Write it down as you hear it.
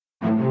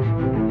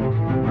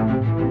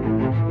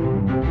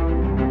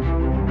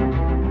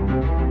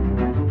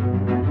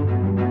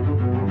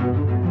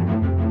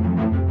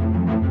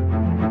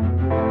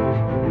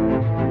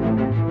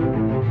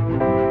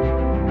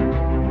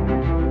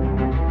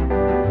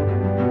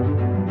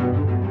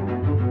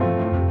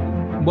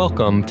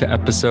Welcome to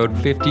episode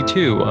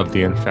 52 of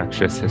the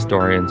Infectious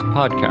Historians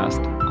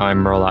podcast. I'm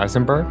Merle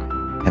Eisenberg.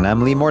 And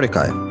I'm Lee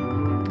Mordecai.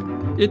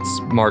 It's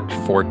March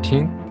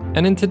 14th,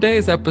 and in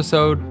today's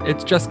episode,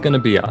 it's just going to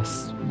be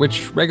us,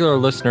 which regular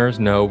listeners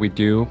know we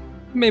do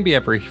maybe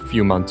every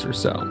few months or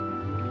so.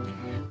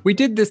 We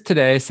did this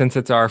today since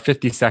it's our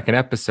 52nd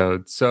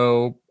episode,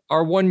 so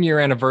our 1 year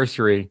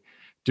anniversary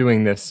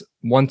doing this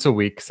once a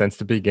week since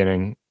the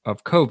beginning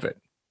of COVID.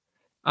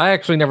 I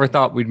actually never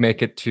thought we'd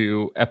make it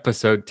to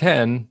episode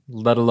 10,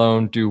 let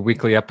alone do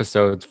weekly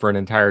episodes for an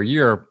entire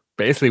year,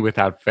 basically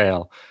without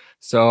fail.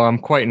 So I'm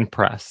quite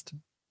impressed.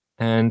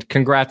 And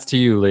congrats to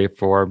you, Lee,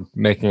 for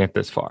making it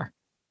this far.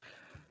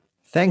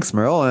 Thanks,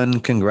 Merle,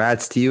 and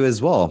congrats to you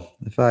as well.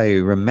 If I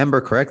remember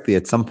correctly,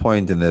 at some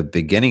point in the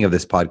beginning of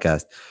this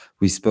podcast,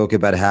 we spoke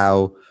about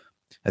how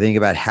I think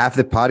about half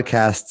the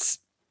podcasts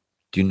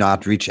do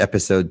not reach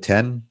episode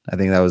 10. I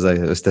think that was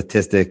a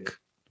statistic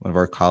one of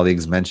our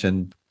colleagues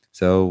mentioned.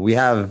 So we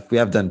have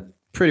done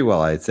pretty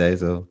well, I'd say.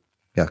 So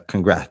yeah,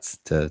 congrats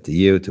to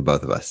you, to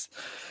both of us.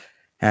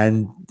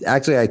 And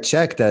actually, I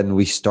checked and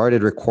we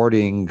started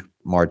recording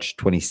March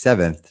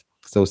 27th.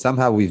 So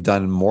somehow we've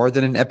done more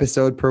than an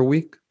episode per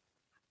week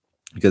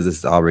because this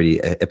is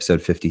already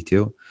episode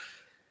 52.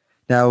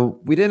 Now,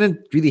 we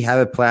didn't really have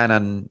a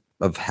plan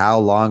of how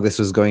long this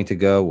was going to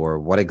go or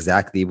what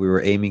exactly we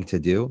were aiming to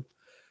do.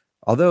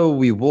 Although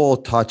we will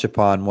touch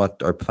upon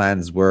what our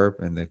plans were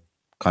in the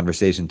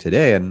conversation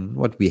today and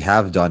what we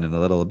have done in a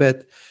little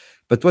bit.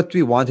 But what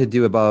we want to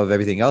do above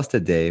everything else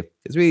today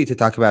is really to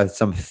talk about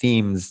some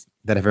themes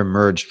that have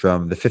emerged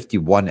from the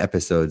 51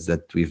 episodes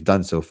that we've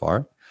done so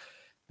far.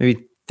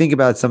 Maybe think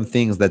about some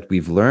things that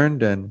we've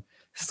learned and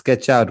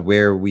sketch out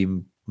where we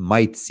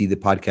might see the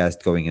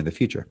podcast going in the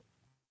future.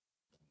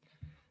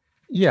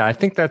 Yeah, I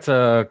think that's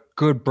a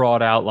good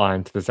broad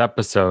outline to this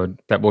episode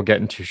that we'll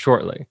get into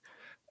shortly.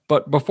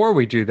 But before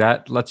we do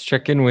that, let's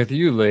check in with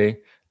you, Lee,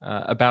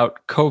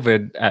 about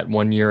COVID at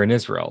 1 year in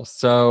Israel.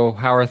 So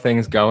how are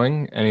things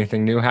going?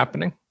 Anything new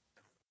happening?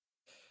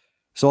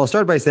 So I'll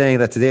start by saying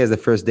that today is the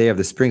first day of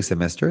the spring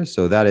semester.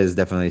 So that is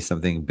definitely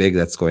something big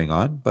that's going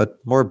on. But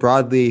more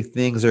broadly,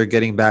 things are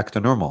getting back to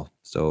normal.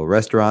 So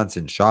restaurants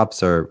and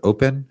shops are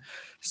open,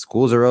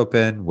 schools are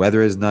open,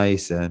 weather is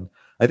nice. And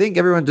I think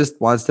everyone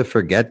just wants to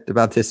forget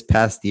about this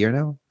past year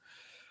now.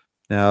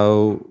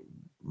 Now,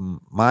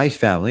 my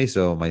family,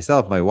 so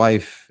myself, my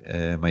wife,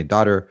 my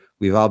daughter,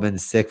 we've all been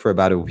sick for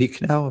about a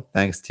week now,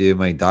 thanks to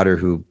my daughter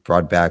who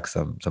brought back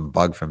some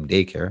bug from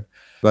daycare.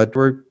 But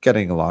we're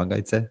getting along,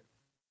 I'd say.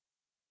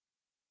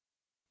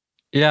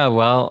 Yeah,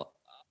 well,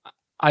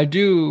 I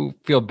do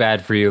feel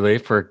bad for you, Lee,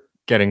 for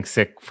getting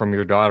sick from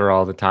your daughter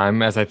all the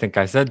time. As I think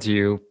I said to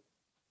you,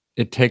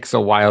 it takes a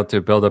while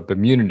to build up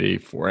immunity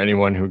for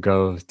anyone who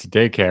goes to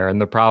daycare. And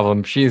the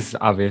problem she's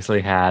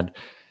obviously had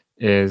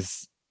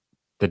is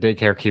the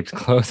daycare keeps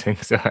closing.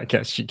 So I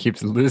guess she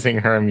keeps losing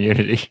her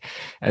immunity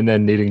and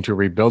then needing to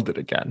rebuild it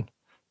again.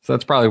 So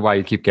that's probably why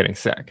you keep getting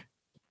sick.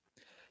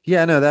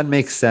 Yeah, no, that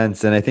makes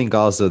sense. And I think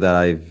also that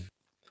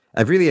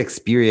I've really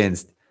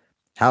experienced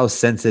how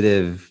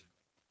sensitive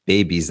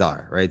babies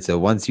are, right? So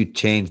once you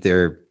change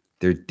their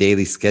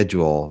daily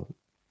schedule,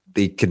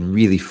 they can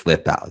really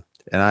flip out.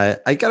 And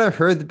I kind of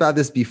heard about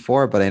this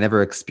before, but I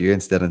never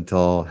experienced it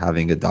until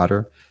having a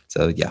daughter.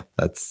 So yeah,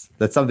 that's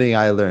something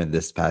I learned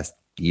this past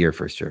year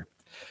for sure.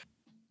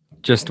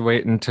 Just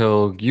wait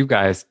until you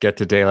guys get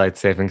to daylight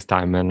savings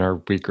time in a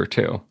week or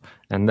two,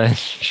 and then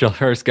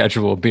her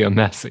schedule will be a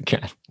mess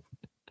again.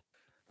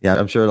 Yeah,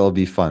 I'm sure it'll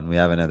be fun. We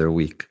have another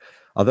week.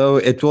 Although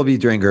it will be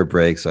during her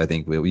break, so I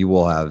think we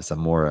will have some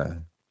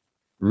more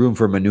room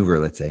for maneuver,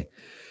 let's say.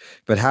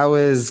 But how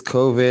is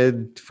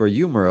COVID for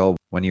you, Merle,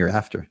 1 year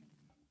after?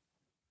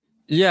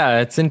 Yeah,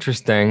 it's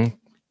interesting.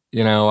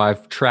 You know,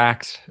 I've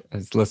tracked,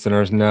 as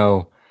listeners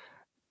know,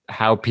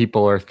 how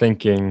people are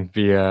thinking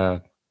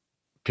via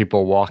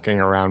people walking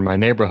around my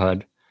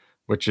neighborhood,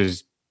 which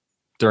is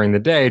during the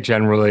day,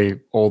 generally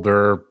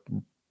older,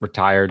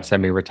 retired,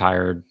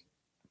 semi-retired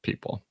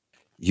people.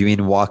 You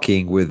mean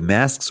walking with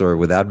masks or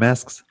without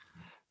masks?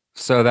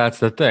 So that's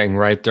the thing,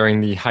 right?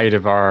 During the height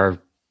of our,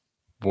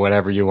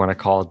 whatever you want to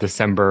call it,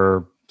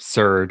 December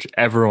surge,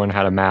 everyone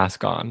had a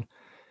mask on.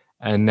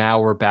 And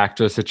now we're back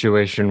to a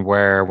situation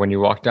where when you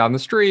walk down the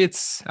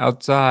streets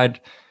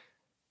outside,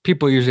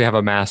 people usually have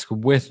a mask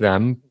with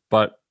them,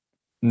 but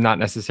not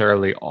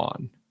necessarily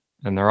on.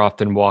 And they're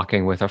often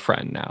walking with a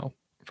friend now,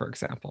 for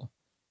example.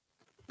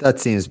 That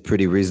seems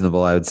pretty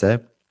reasonable, I would say.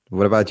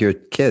 What about your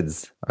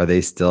kids? Are they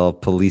still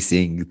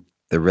policing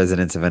the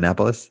residents of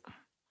Annapolis?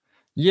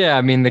 Yeah,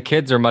 I mean, the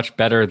kids are much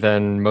better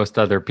than most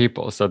other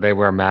people. So they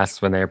wear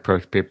masks when they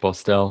approach people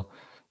still.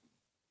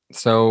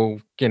 So,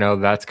 you know,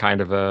 that's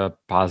kind of a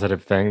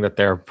positive thing that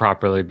they're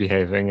properly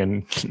behaving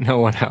and no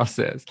one else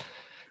is.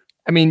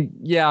 I mean,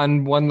 yeah,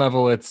 on one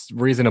level, it's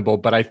reasonable,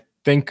 but I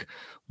think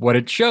what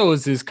it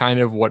shows is kind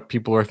of what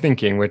people are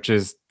thinking, which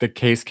is the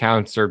case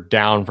counts are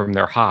down from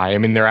their high. I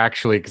mean, they're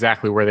actually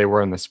exactly where they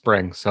were in the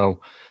spring. So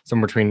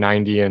somewhere between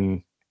 90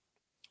 and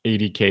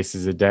 80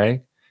 cases a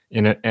day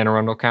in Anne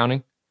Arundel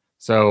County.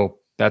 So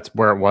That's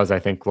where it was, I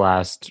think,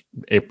 last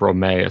April,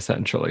 May,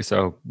 essentially.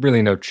 So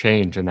really no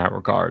change in that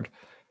regard.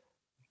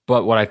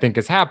 But what I think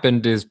has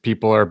happened is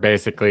people are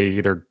basically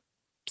either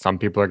some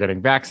people are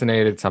getting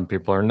vaccinated, some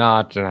people are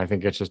not. And I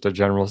think it's just a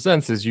general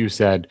sense, as you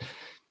said,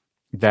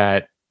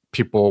 that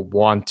people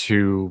want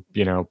to,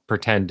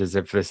 pretend as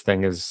if this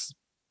thing is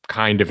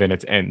kind of in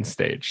its end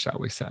stage, shall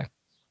we say.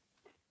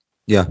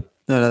 Yeah,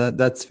 no,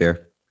 that's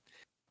fair.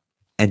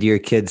 And do your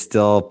kids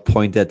still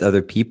point at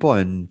other people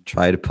and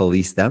try to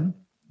police them?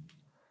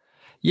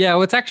 Yeah,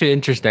 what's actually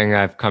interesting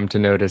I've come to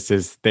notice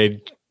is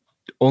they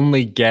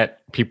only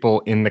get people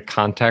in the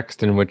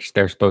context in which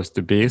they're supposed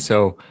to be.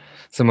 So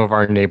some of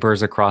our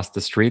neighbors across the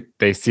street,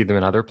 they see them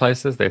in other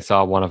places. They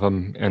saw one of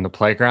them in the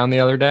playground the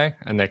other day,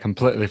 and they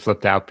completely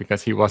flipped out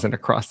because he wasn't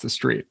across the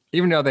street.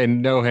 Even though they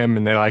know him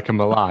and they like him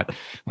a lot,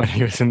 when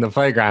he was in the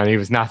playground, he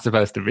was not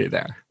supposed to be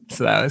there.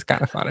 So that was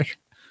kind of funny.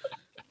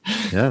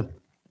 Yeah.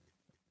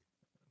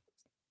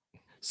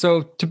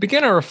 So to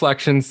begin our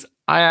reflections,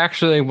 I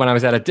actually, when I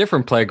was at a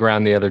different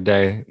playground the other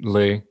day,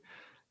 Lee,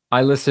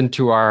 I listened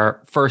to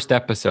our first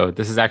episode.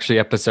 This is actually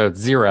episode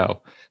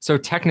 0. So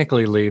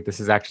technically, Lee, this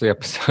is actually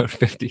episode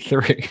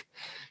 53.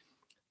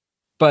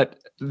 But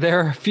there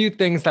are a few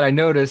things that I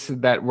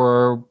noticed that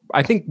were,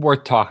 I think,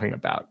 worth talking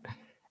about.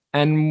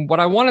 And what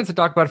I wanted to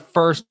talk about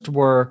first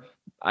were,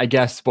 I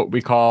guess, what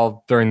we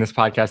call during this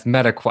podcast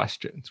meta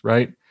questions,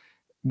 right?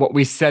 What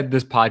we said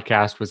this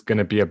podcast was going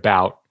to be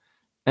about,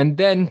 and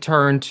then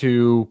turn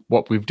to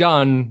what we've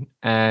done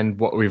and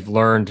what we've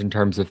learned in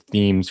terms of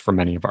themes from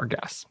many of our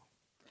guests.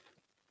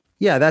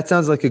 Yeah, that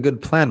sounds like a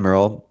good plan,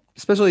 Merle,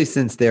 especially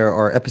since there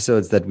are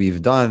episodes that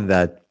we've done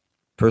that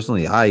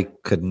personally I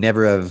could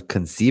never have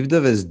conceived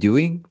of as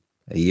doing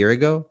a year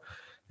ago.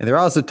 And there are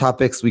also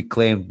topics we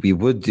claimed we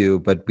would do,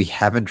 but we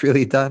haven't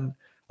really done.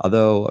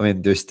 Although, I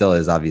mean, there still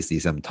is obviously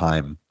some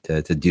time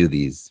to do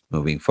these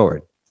moving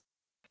forward.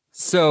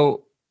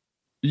 So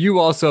you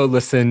also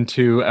listened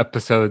to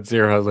episode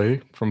 0,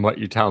 Lee, from what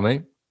you tell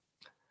me.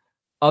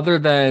 Other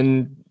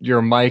than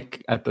your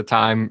mic at the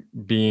time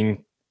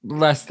being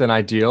less than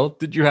ideal,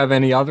 did you have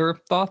any other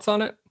thoughts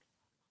on it?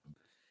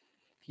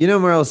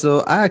 Merle,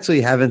 so I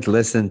actually haven't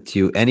listened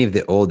to any of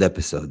the old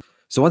episodes.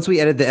 So once we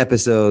edit the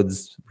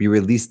episodes, we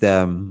release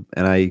them,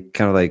 and I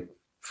kind of like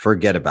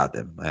forget about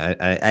them.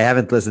 I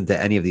haven't listened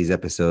to any of these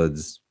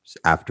episodes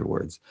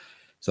afterwards.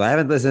 So I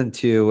haven't listened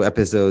to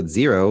episode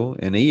 0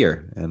 in a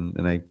year,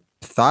 and I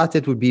thought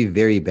it would be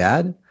very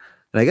bad.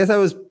 And I guess I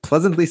was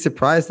pleasantly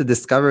surprised to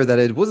discover that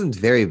it wasn't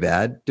very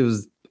bad. It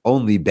was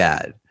only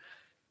bad.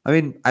 I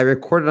mean, I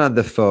recorded on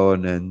the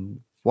phone, and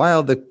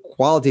while the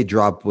quality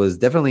drop was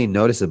definitely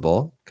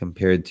noticeable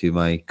compared to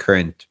my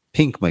current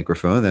pink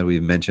microphone that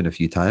we've mentioned a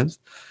few times,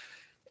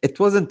 it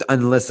wasn't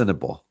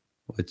unlistenable,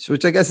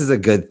 which I guess is a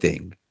good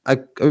thing. I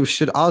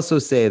should also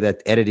say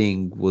that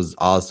editing was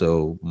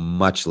also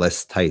much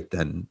less tight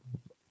than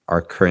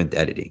our current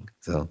editing.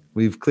 So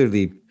we've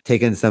clearly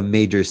taken some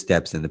major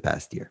steps in the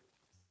past year.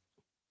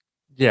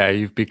 Yeah,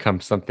 you've become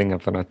something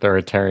of an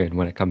authoritarian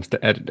when it comes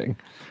to editing,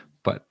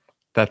 but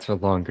that's a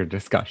longer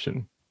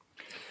discussion.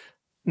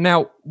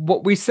 Now,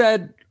 what we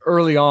said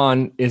early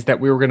on is that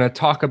we were going to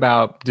talk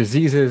about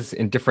diseases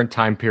in different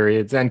time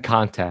periods and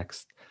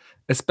contexts,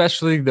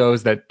 especially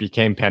those that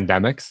became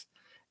pandemics,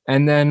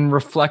 and then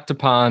reflect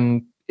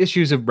upon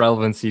issues of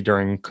relevancy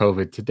during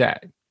COVID today.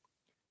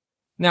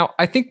 Now,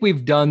 I think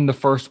we've done the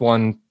first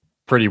one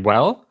pretty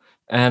well,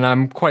 and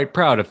I'm quite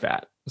proud of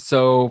that.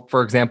 So,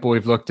 for example,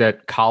 we've looked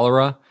at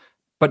cholera,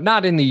 but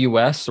not in the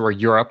US or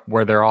Europe,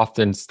 where they're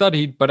often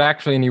studied, but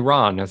actually in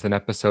Iran as an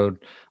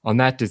episode on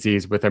that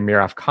disease with Amir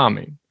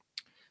Afkhami,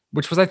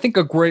 which was, I think,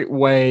 a great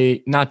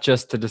way not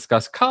just to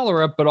discuss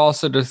cholera, but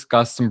also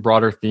discuss some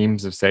broader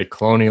themes of, say,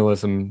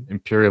 colonialism,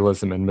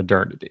 imperialism, and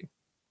modernity.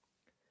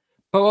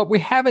 But what we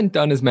haven't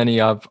done as many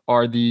of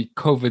are the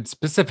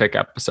COVID-specific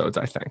episodes,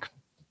 I think.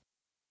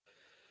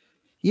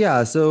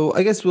 Yeah, so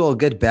I guess we'll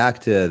get back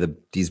to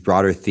these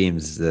broader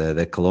themes,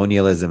 the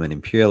colonialism and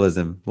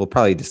imperialism. We'll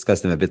probably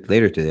discuss them a bit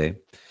later today.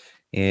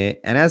 And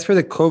as for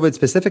the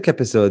COVID-specific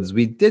episodes,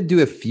 we did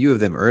do a few of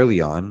them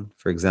early on.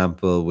 For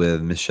example,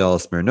 with Michelle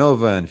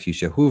Smirnova and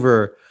Fuchsia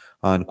Hoover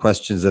on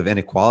questions of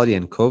inequality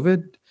and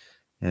COVID.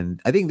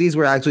 And I think these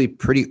were actually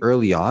pretty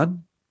early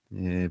on,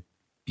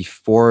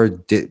 before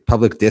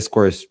public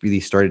discourse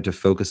really started to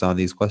focus on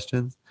these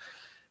questions.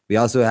 We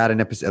also had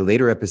a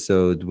later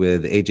episode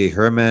with AJ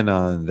Herman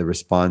on the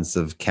response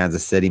of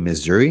Kansas City,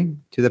 Missouri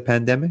to the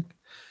pandemic.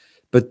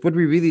 But what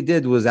we really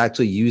did was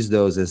actually use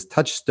those as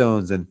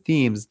touchstones and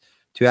themes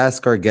to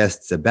ask our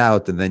guests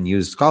about, and then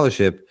use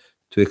scholarship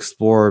to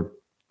explore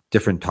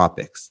different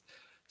topics.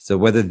 So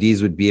whether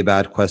these would be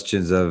about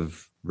questions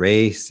of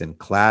race and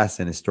class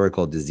and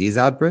historical disease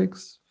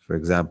outbreaks, for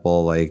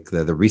example, like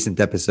the recent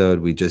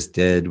episode we just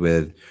did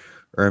with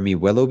Ermi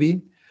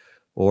Willoughby,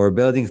 or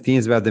building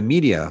themes about the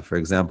media, for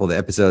example, the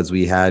episodes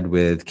we had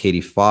with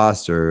Katie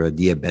Foss or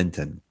Adia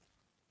Benton.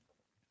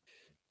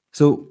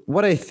 So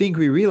what I think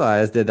we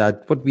realized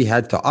that what we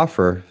had to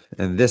offer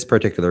in this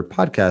particular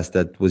podcast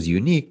that was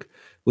unique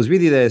was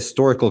really the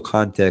historical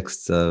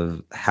context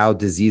of how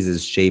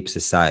diseases shape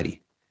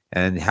society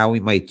and how we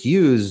might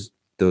use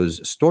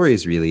those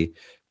stories really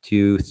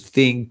to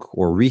think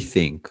or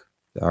rethink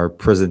our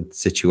present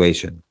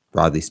situation,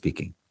 broadly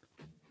speaking.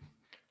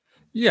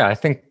 Yeah, I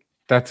think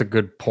that's a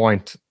good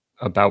point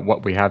about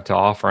what we have to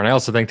offer. And I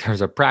also think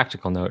there's a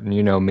practical note. And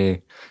you know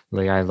me,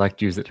 Lee, I like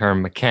to use the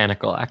term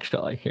mechanical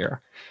actually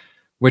here,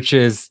 which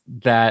is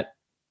that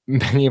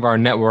many of our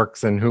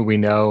networks and who we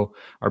know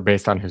are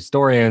based on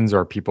historians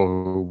or people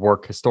who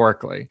work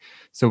historically.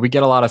 So we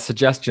get a lot of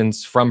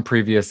suggestions from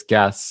previous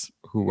guests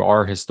who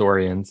are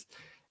historians.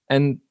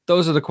 And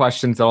those are the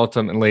questions that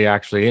ultimately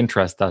actually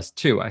interest us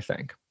too, I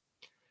think.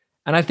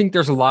 And I think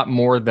there's a lot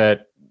more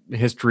that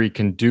history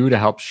can do to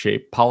help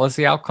shape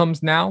policy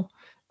outcomes now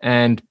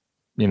and,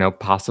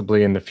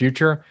 possibly in the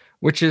future,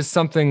 which is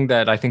something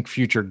that I think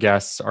future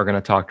guests are going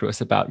to talk to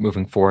us about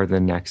moving forward in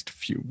the next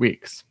few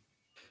weeks.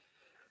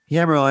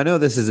 Yeah, Merle, I know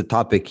this is a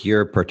topic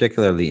you're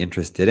particularly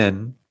interested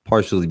in,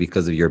 partially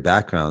because of your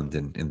background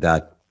in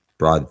that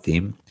broad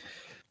theme.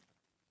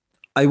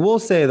 I will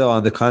say, though,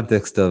 on the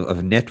context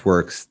of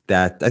networks,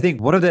 that I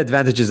think one of the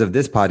advantages of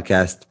this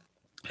podcast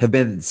have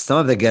been some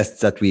of the guests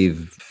that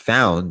we've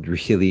found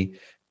really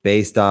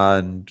based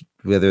on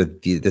whether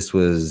this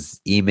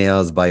was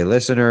emails by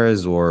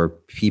listeners or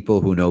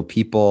people who know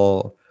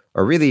people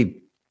or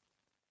really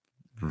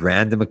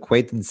random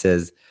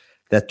acquaintances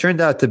that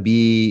turned out to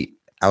be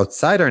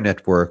outside our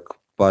network,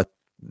 but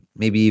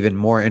maybe even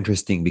more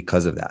interesting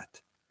because of that.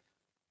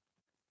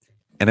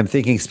 And I'm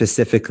thinking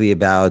specifically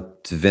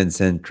about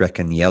Vincent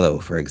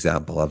Recaniello, for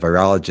example, a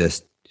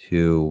virologist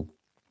who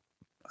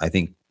I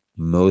think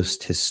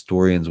most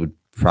historians would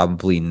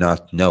probably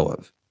not know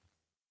of.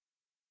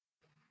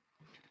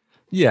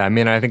 Yeah, I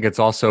mean, I think it's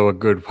also a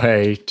good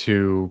way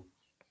to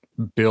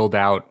build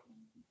out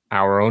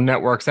our own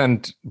networks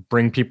and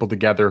bring people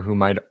together who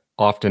might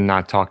often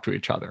not talk to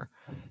each other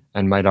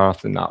and might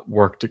often not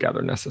work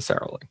together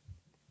necessarily,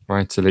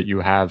 right? So that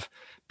you have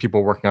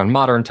people working on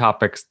modern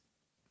topics,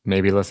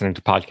 maybe listening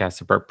to podcasts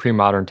about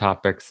pre-modern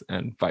topics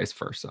and vice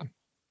versa.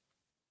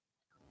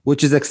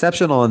 Which is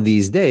exceptional in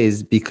these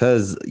days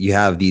because you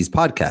have these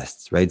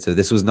podcasts, right? So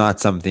this was not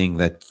something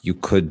that you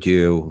could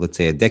do, let's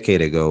say, a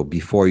decade ago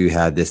before you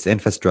had this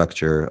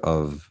infrastructure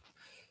of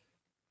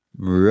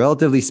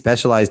relatively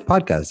specialized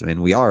podcasts. I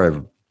mean, we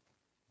are,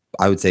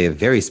 I would say, a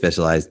very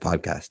specialized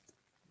podcast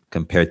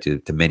compared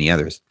to many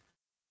others.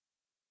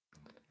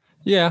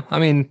 Yeah, I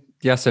mean,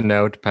 yes and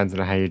no, depends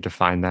on how you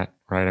define that,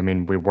 right? I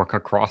mean, we work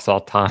across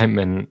all time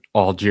and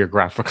all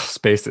geographical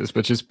spaces,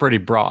 which is pretty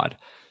broad.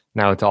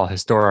 Now it's all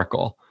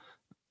historical.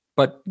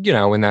 But,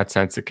 in that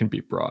sense, it can be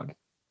broad.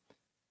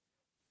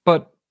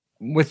 But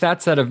with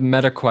that set of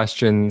meta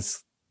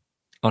questions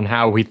on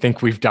how we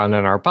think we've done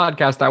in our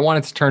podcast, I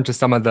wanted to turn to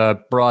some of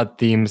the broad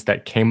themes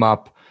that came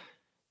up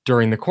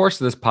during the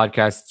course of this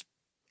podcast.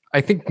 I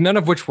think none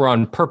of which were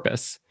on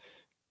purpose,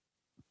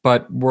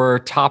 but were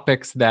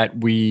topics that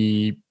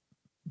we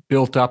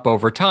built up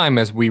over time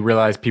as we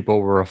realized people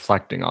were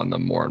reflecting on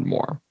them more and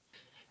more.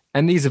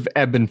 And these have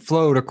ebbed and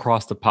flowed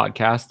across the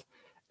podcast.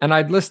 And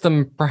I'd list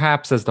them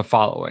perhaps as the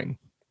following: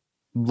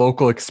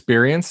 local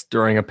experience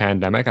during a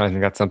pandemic. And I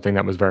think that's something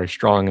that was very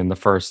strong in the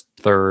first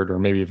third or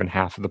maybe even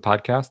half of the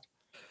podcast.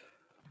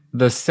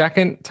 The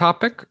second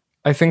topic,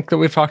 I think that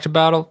we've talked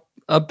about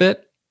a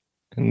bit,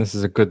 and this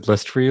is a good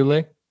list for you,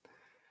 Lee,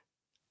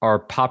 are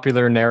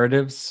popular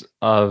narratives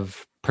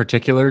of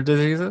particular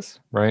diseases,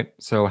 right?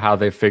 So how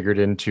they figured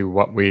into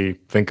what we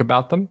think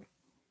about them.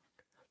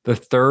 The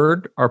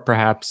third are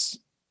perhaps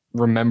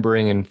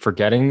remembering and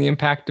forgetting the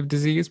impact of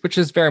disease, which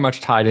is very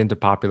much tied into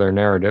popular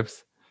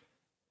narratives.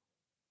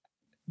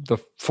 The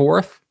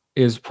fourth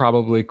is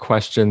probably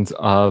questions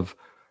of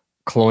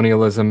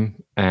colonialism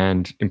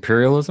and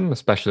imperialism,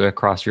 especially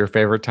across your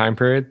favorite time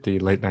period, the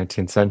late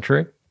 19th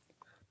century.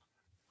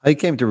 I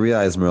came to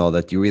realize, Merle,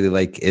 that you really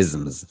like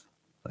isms,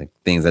 like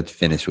things that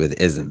finish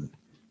with ism.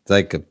 It's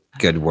like a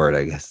good word,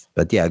 I guess.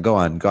 But yeah, go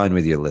on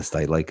with your list.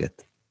 I like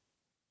it.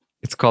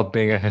 It's called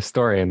being a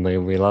historian, Lee.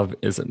 We love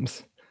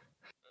isms.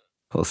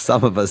 Well,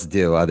 some of us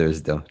do,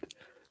 others don't.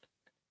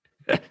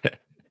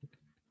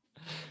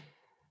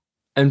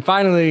 And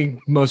finally,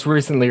 most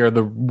recently, are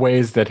the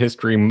ways that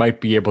history might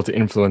be able to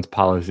influence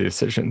policy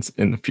decisions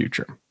in the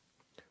future.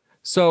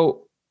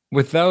 So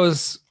with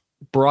those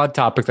broad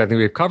topics I think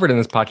we've covered in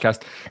this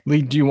podcast,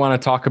 Lee, do you want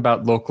to talk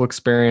about local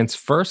experience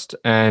first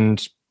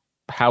and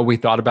how we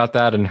thought about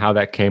that and how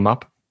that came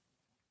up?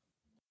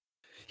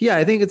 Yeah,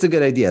 I think it's a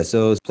good idea.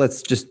 So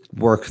let's just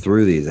work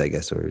through these, I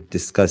guess, or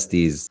discuss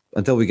these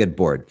until we get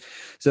bored.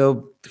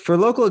 So for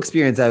local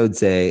experience, I would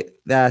say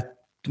that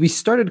we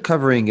started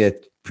covering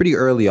it pretty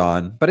early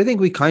on, but I think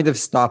we kind of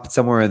stopped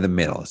somewhere in the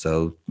middle.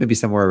 So maybe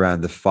somewhere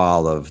around the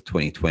fall of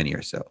 2020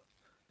 or so.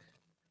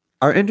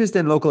 Our interest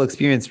in local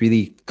experience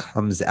really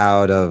comes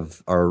out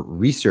of our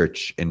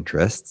research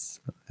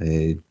interests,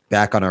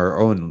 back on our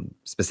own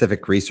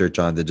specific research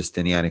on the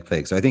Justinianic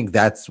plague. So I think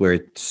that's where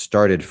it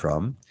started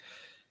from.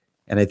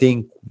 And I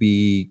think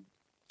we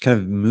kind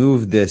of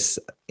moved this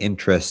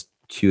interest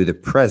to the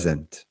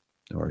present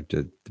or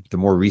the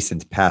more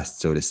recent past,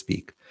 so to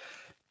speak.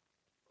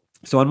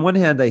 So on one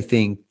hand, I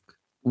think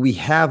we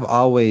have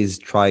always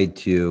tried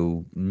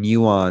to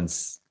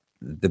nuance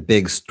the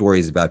big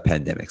stories about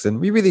pandemics. And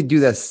we really do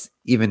this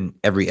even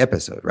every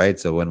episode, right?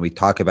 So when we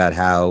talk about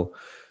how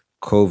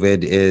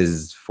COVID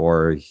is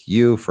for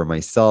you, for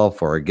myself,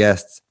 for our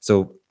guests,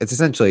 so it's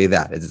essentially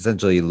that. It's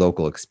essentially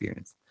local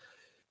experience.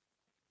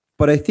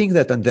 But I think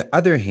that on the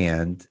other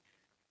hand,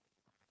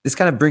 this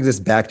kind of brings us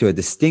back to a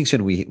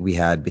distinction we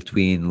had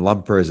between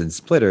lumpers and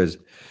splitters.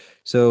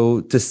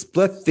 So to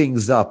split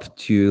things up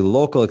to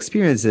local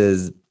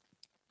experiences,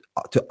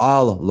 to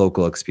all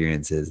local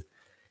experiences,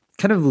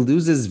 kind of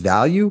loses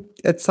value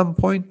at some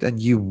point, and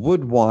you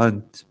would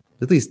want,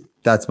 at least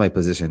that's my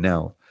position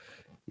now,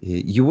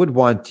 you would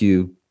want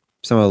to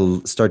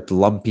somehow start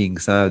lumping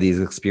some of these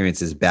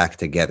experiences back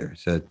together,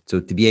 so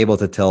to be able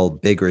to tell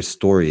bigger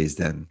stories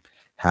than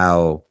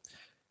how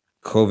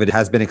COVID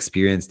has been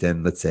experienced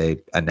in, let's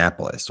say,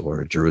 Annapolis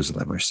or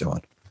Jerusalem or so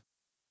on.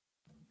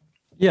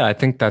 Yeah, I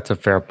think that's a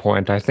fair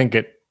point. I think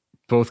it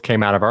both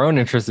came out of our own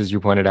interest, as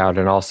you pointed out,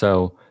 and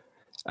also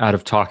out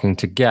of talking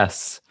to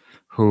guests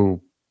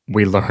who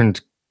we learned,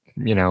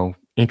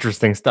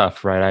 interesting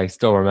stuff, right? I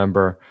still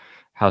remember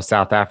how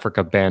South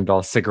Africa banned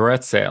all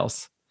cigarette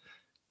sales.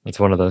 It's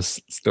one of those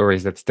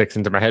stories that sticks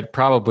into my head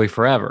probably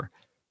forever,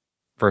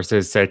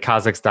 versus, say,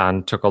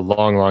 Kazakhstan took a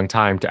long, long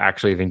time to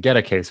actually even get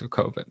a case of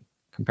COVID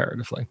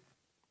comparatively.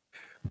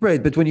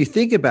 Right. But when you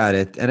think about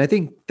it, and I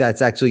think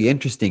that's actually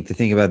interesting to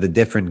think about the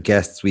different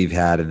guests we've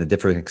had and the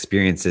different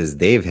experiences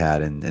they've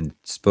had and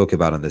spoke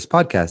about on this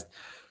podcast.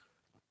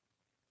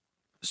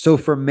 So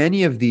for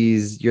many of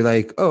these, you're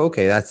like, oh,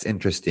 okay, that's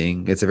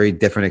interesting. It's a very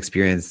different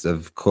experience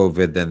of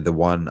COVID than the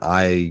one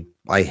I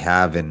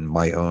have in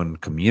my own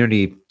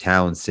community,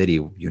 town,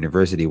 city,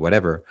 university,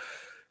 whatever.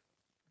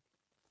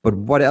 But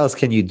what else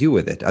can you do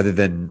with it other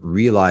than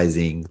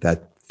realizing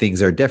that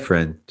things are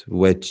different,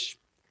 which,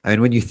 I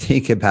mean, when you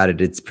think about it,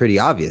 it's pretty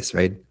obvious,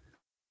 right?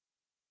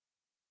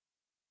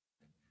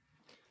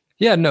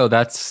 Yeah, no,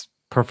 that's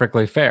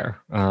perfectly fair,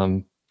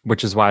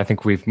 which is why I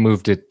think we've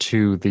moved it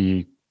to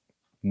the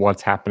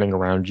what's happening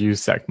around you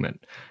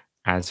segment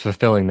as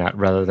fulfilling that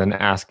rather than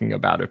asking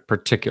about it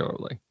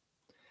particularly.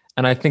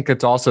 And I think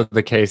it's also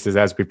the case is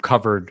as we've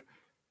covered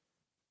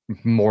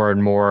more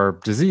and more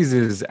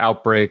diseases,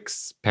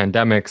 outbreaks,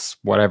 pandemics,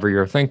 whatever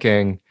you're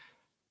thinking,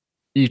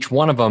 each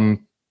one of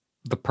them,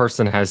 the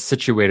person has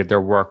situated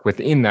their work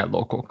within that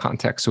local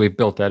context. So we've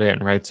built that in,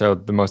 right? So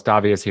the most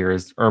obvious here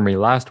is Ermi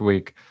last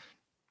week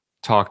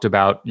talked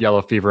about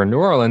yellow fever in New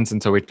Orleans.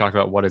 And so we talked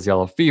about what is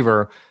yellow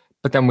fever,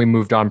 but then we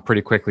moved on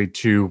pretty quickly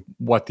to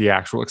what the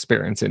actual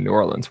experience in New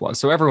Orleans was.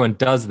 So everyone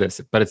does this,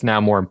 but it's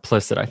now more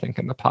implicit, I think,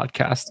 in the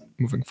podcast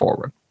moving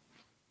forward.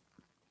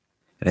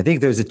 And I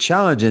think there's a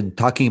challenge in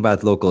talking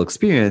about local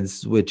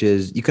experience, which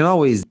is you can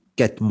always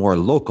get more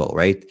local,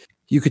 right?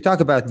 You could talk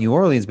about New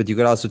Orleans, but you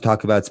could also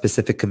talk about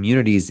specific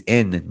communities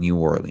in New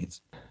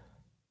Orleans.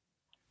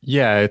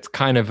 Yeah, it's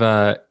kind of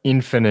a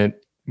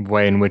infinite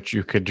way in which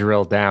you could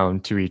drill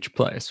down to each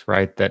place,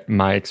 right? That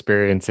my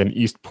experience in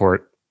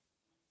Eastport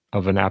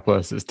of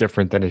Annapolis is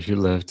different than if you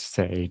lived,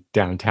 say,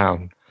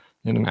 downtown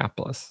in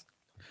Annapolis,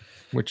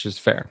 which is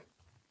fair.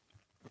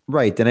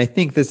 Right. And I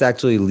think this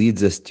actually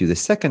leads us to the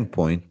second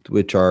point,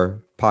 which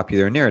are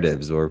popular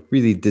narratives, or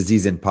really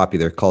disease in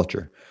popular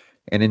culture.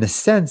 And in a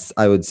sense,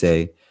 I would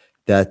say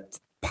that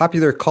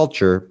popular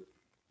culture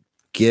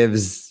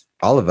gives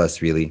all of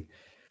us really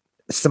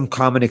some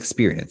common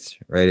experience,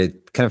 right?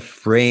 It kind of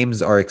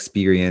frames our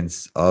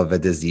experience of a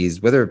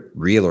disease, whether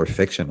real or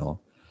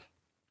fictional,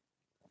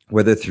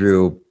 whether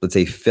through, let's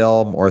say,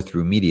 film or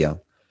through media,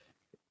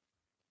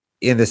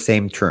 in the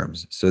same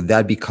terms. So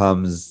that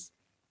becomes,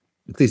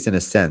 at least in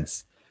a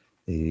sense,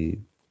 the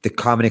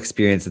common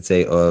experience, let's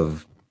say,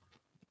 of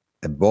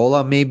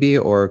Ebola maybe,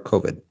 or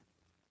COVID.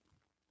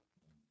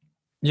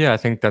 Yeah, I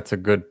think that's a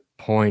good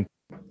point.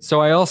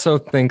 So I also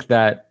think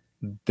that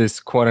this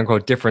quote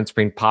unquote difference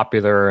between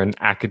popular and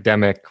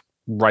academic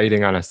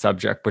writing on a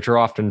subject, which are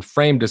often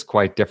framed as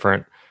quite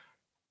different,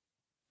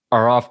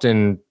 are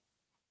often,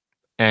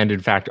 and in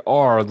fact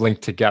are,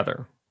 linked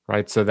together,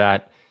 right? So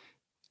that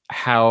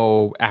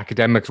how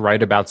academics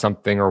write about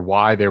something or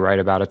why they write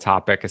about a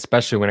topic,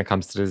 especially when it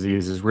comes to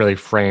disease, is really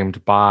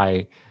framed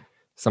by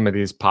some of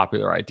these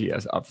popular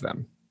ideas of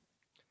them.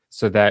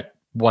 So that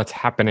what's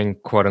happening,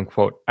 quote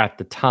unquote, at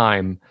the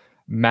time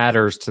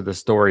matters to the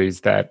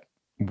stories that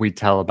we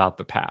tell about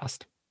the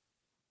past.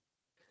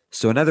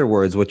 So in other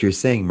words, what you're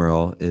saying,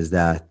 Merle, is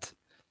that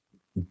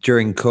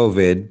during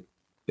COVID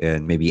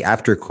and maybe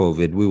after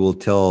COVID, we will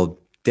tell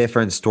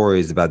different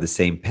stories about the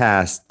same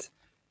past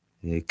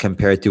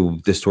compared to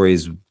the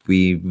stories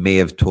we may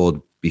have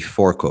told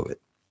before COVID.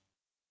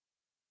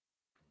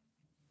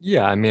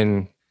 Yeah, I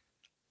mean,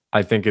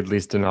 I think at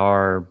least in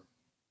our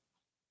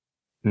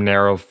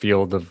narrow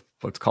field of,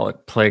 let's call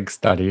it, plague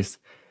studies,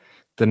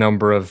 the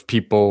number of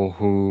people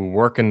who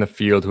work in the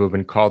field who have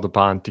been called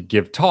upon to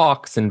give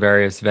talks in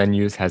various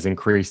venues has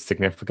increased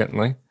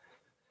significantly.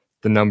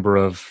 The number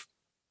of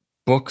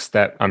books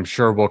that I'm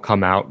sure will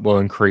come out will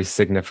increase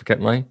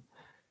significantly.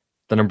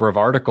 The number of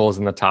articles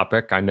in the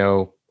topic, I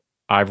know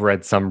I've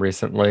read some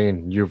recently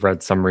and you've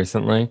read some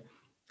recently,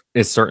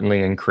 is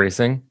certainly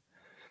increasing,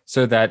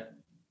 so that,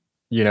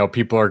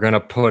 people are going to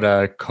put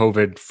a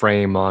COVID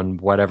frame on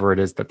whatever it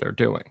is that they're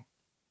doing.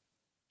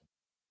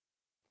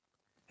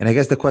 And I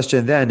guess the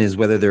question then is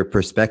whether their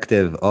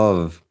perspective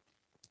of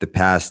the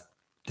past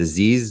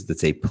disease,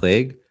 let's say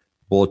plague,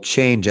 will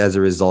change as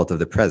a result of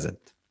the present.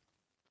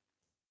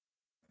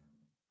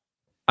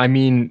 I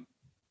mean,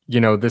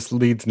 this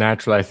leads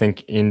naturally, I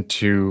think,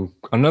 into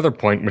another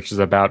point, which is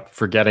about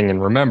forgetting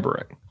and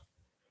remembering,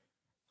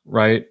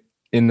 right?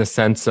 In the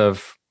sense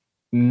of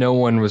no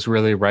one was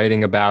really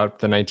writing about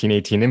the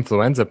 1918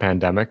 influenza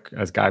pandemic,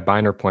 as Guy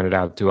Biner pointed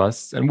out to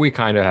us, and we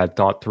kind of had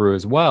thought through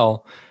as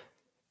well,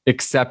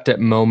 except at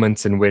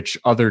moments in which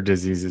other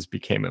diseases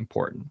became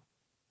important,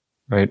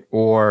 right?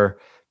 Or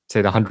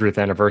say the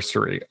 100th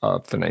anniversary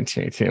of the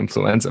 1918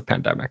 influenza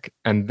pandemic.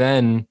 And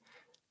then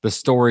the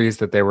stories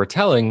that they were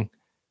telling,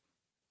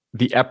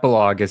 the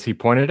epilogue, as he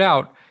pointed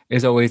out,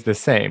 is always the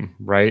same,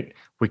 right?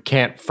 We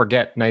can't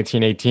forget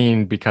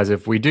 1918 because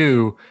if we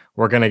do,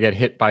 we're going to get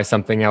hit by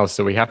something else.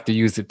 So we have to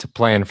use it to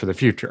plan for the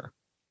future,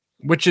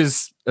 which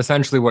is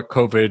essentially what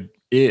COVID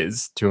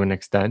is to an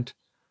extent.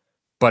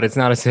 But it's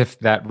not as if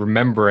that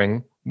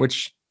remembering,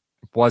 which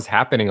was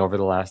happening over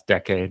the last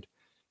decade,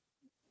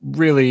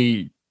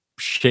 really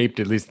shaped,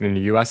 at least in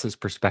the US's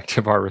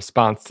perspective, our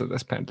response to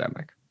this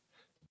pandemic.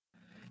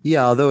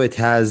 Yeah, although it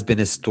has been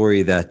a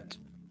story that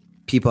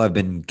people have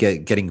been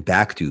getting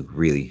back to,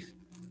 really.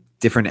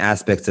 Different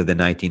aspects of the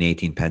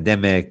 1918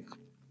 pandemic,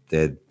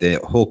 the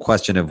whole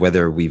question of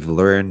whether we've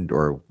learned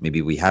or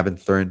maybe we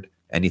haven't learned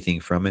anything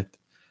from it.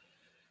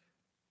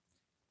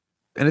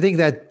 And I think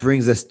that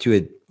brings us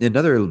to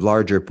another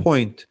larger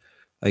point,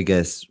 I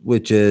guess,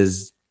 which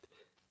is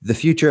the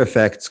future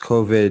effects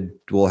COVID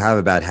will have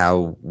about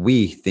how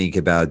we think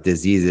about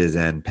diseases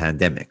and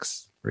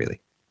pandemics,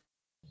 really.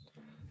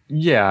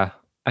 Yeah,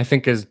 I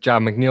think as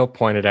John McNeil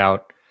pointed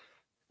out,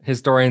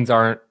 historians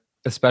aren't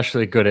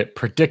especially good at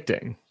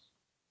predicting,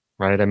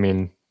 right? I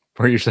mean,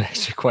 we're usually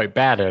actually quite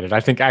bad at it. I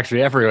think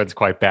actually everyone's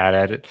quite bad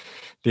at it.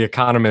 The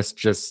economists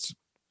just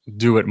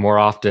do it more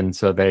often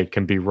so they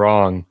can be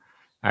wrong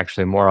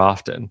actually more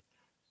often.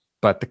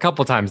 But the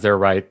couple times they're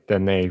right,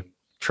 then they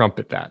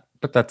trumpet that.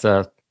 But that's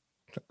a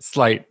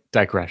slight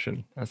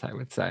digression, as I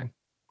would say.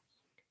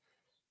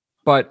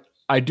 But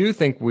I do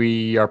think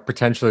we are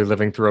potentially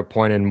living through a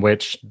point in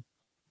which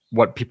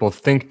what people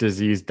think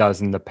disease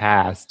does in the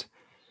past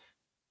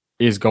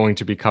is going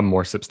to become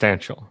more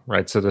substantial,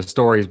 right? So the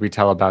stories we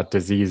tell about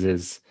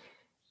diseases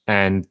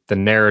and the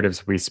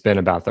narratives we spin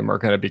about them are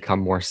going to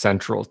become more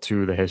central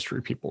to the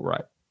history people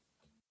write.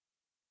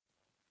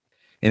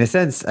 In a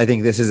sense, I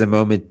think this is a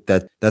moment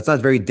that's not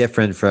very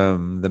different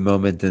from the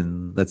moment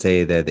in, let's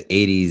say, the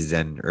 80s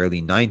and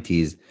early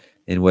 90s,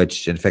 in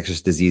which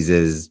infectious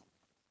diseases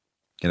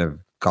kind of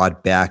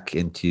got back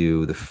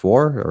into the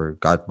fore or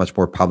got much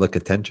more public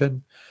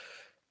attention.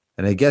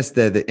 And I guess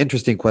the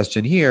interesting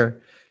question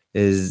here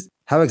is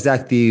how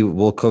exactly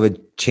will COVID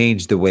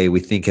change the way we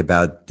think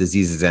about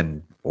diseases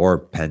and or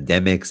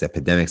pandemics,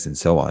 epidemics, and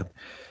so on?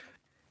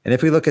 And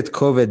if we look at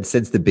COVID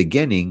since the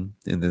beginning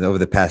and then over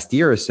the past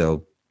year or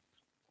so,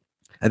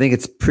 I think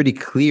it's pretty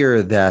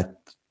clear that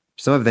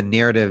some of the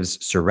narratives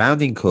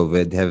surrounding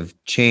COVID have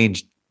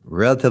changed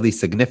relatively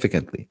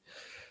significantly.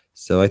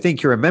 So I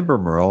think you remember,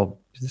 Merle,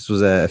 this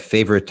was a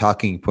favorite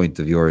talking point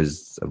of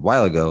yours a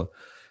while ago.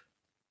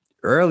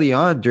 Early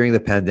on during the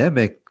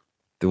pandemic,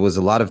 there was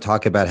a lot of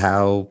talk about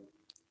how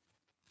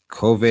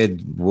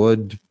COVID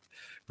would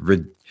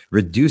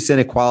reduce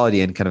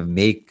inequality and kind of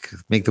make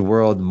the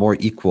world more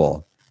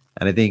equal.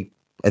 And I think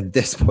at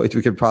this point,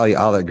 we could probably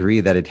all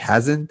agree that it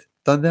hasn't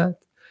done that.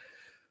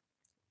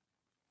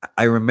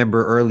 I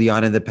remember early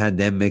on in the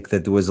pandemic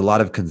that there was a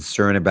lot of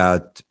concern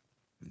about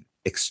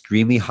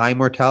extremely high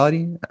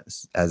mortality,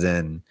 as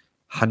in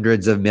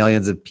hundreds of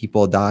millions of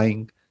people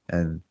dying,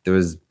 and there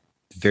was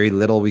very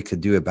little we could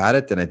do about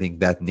it. And I think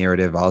that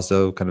narrative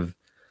also kind of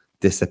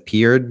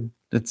disappeared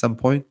at some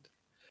point.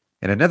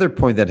 And another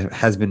point that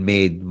has been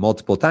made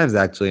multiple times,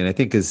 actually, and I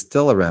think is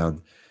still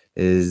around,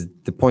 is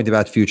the point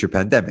about future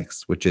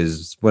pandemics, which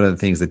is one of the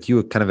things that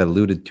you kind of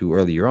alluded to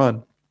earlier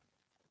on.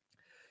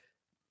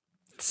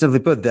 Simply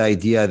put, the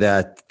idea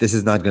that this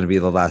is not going to be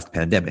the last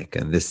pandemic,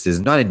 and this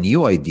is not a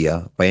new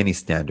idea by any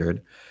standard,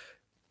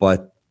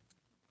 but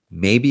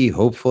maybe,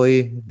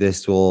 hopefully,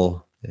 this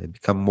will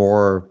become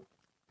more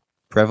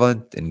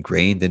prevalent,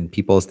 ingrained in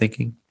people's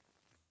thinking.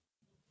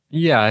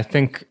 Yeah, I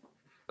think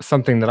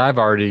something that I've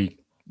already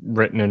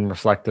written and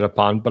reflected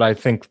upon, but I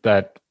think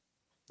that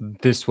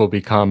this will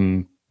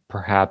become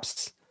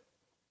perhaps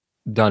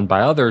done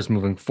by others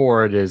moving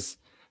forward, is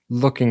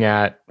looking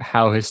at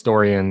how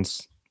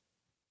historians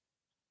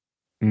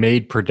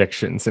made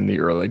predictions in the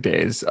early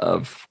days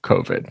of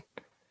COVID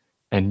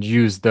and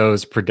use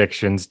those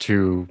predictions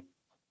to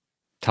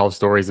tell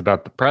stories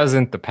about the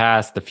present, the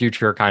past, the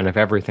future, kind of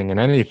everything and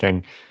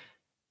anything.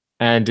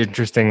 And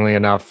interestingly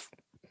enough,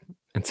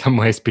 in some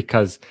ways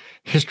because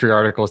history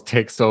articles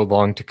take so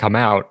long to come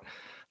out.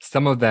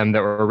 Some of them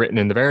that were written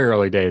in the very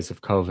early days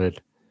of COVID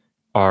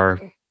are,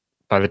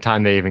 by the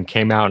time they even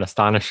came out,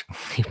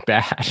 astonishingly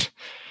bad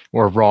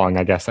or wrong,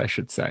 I guess I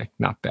should say,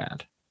 not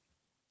bad.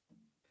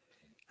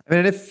 I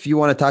mean, if you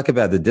want to talk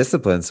about the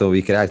discipline, so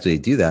we could actually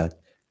do that.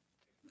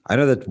 I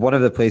know that one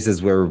of the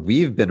places where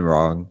we've been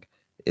wrong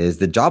is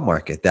the job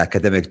market, the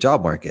academic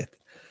job market.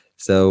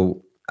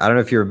 So I don't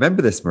know if you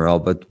remember this, Merle,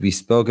 but we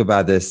spoke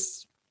about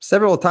this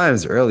several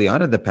times early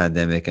on in the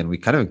pandemic, and we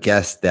kind of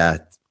guessed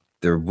that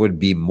there would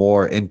be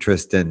more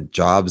interest in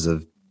jobs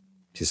of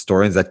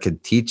historians that can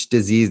teach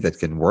disease, that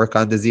can work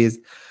on disease.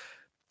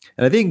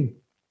 And I think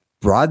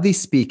broadly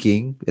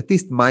speaking, at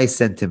least my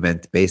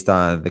sentiment based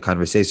on the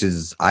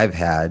conversations I've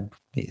had,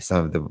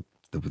 some of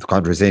the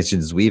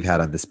conversations we've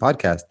had on this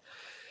podcast,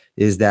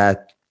 is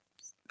that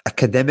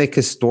academic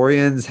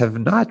historians have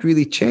not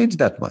really changed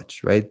that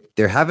much, right?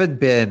 There haven't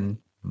been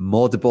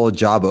multiple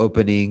job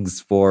openings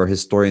for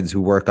historians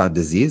who work on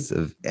disease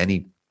of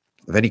any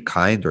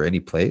kind or any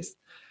place.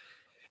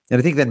 And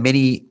I think that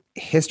many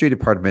history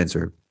departments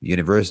or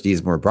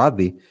universities more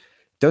broadly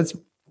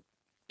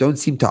don't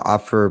seem to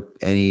offer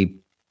any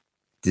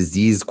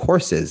disease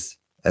courses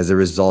as a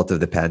result of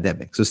the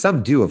pandemic. So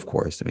some do, of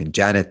course. I mean,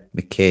 Janet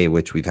McKay,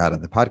 which we've had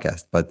on the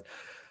podcast, but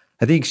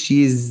I think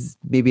she's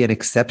maybe an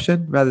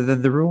exception rather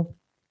than the rule.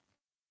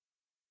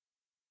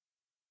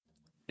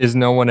 Is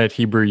no one at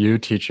Hebrew U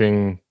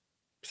teaching,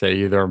 say,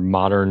 either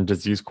modern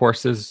disease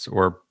courses,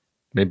 or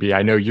maybe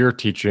I know you're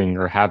teaching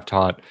or have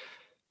taught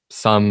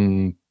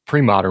some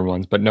pre-modern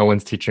ones, but no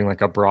one's teaching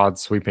like a broad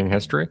sweeping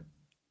history?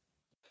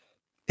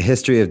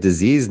 History of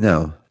disease?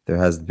 No, there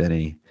hasn't been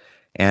any.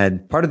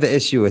 And part of the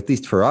issue, at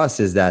least for us,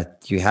 is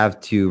that you have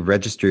to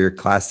register your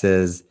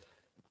classes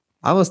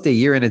almost a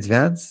year in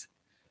advance.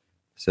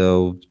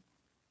 So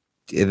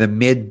in the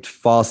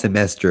mid-fall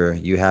semester,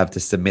 you have to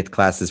submit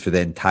classes for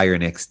the entire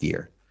next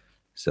year.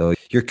 So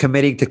you're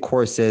committing to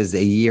courses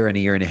a year and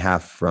a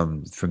half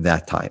from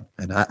that time.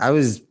 And I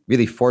was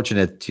really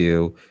fortunate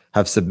to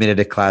have submitted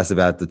a class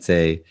about, let's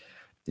say,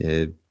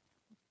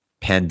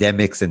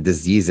 pandemics and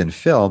disease in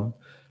film,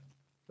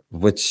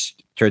 which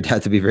turned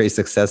out to be very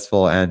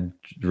successful and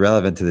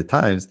relevant to the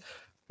times.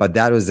 But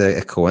that was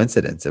a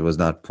coincidence. It was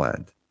not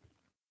planned.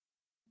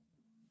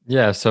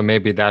 Yeah, so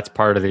maybe that's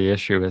part of the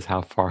issue, is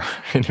how far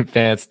in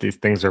advance these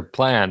things are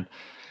planned.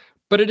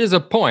 But it is a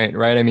point,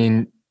 right? I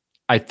mean,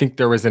 I think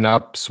there was an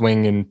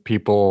upswing in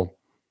people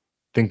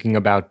thinking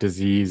about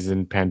disease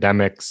and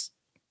pandemics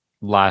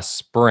last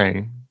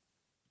spring.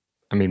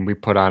 I mean, we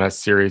put on a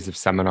series of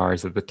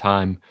seminars at the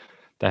time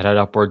that had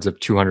upwards of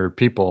 200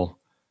 people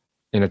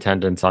in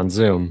attendance on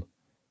Zoom.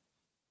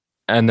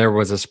 And there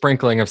was a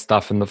sprinkling of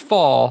stuff in the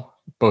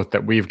fall, both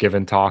that we've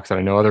given talks and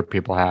I know other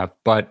people have.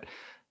 But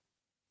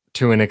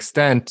to an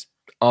extent,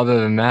 other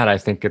than that, I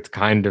think it's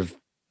kind of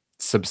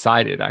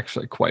subsided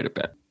actually quite a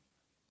bit.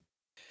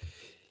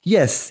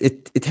 Yes,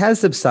 it has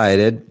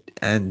subsided.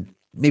 And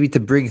maybe to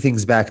bring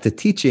things back to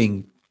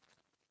teaching,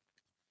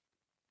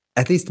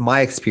 at least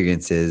my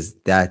experience is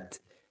that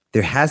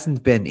there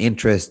hasn't been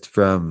interest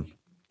from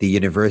the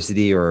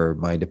university or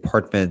my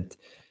department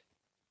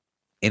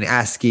in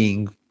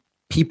asking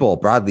people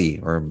broadly,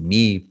 or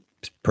me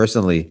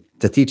personally,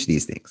 to teach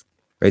these things,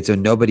 right? So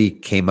nobody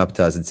came up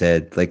to us and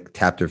said, like,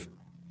 tapped their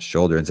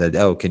shoulder and said,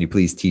 "Oh, can you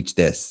please teach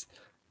this?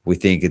 We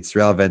think it's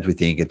relevant. We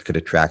think it could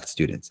attract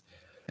students."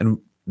 And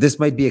this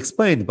might be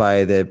explained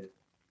by the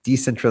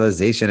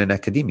decentralization in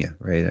academia,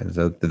 right? And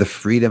so the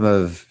freedom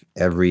of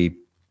every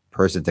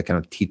person to kind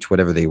of teach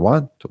whatever they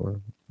want,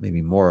 or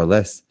maybe more or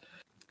less,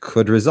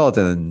 could result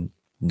in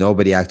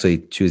nobody actually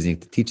choosing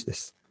to teach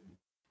this.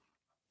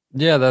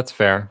 Yeah, that's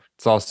fair.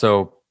 It's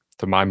also,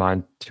 to my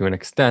mind, to an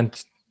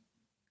extent,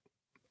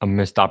 a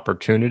missed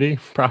opportunity,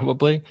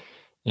 probably,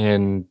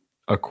 in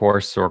a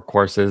course or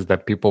courses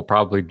that people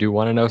probably do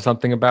want to know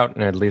something about,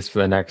 and at least for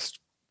the next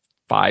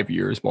 5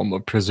 years, one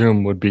would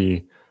presume would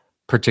be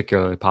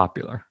particularly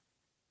popular.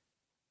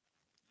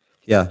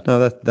 Yeah,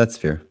 no, that's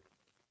fair.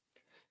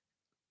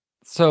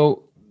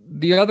 So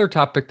the other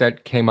topic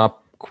that came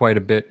up quite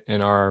a bit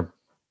in our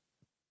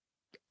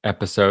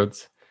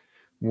episodes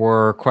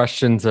were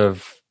questions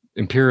of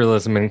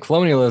imperialism and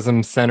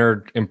colonialism,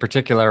 centered in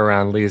particular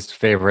around Lee's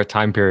favorite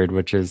time period,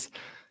 which is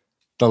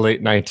the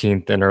late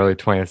 19th and early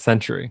 20th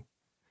century.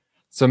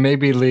 So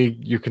maybe, Lee,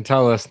 you can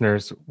tell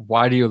listeners,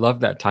 why do you love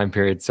that time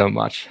period so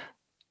much?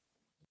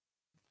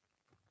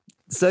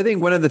 So I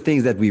think one of the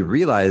things that we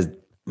realized,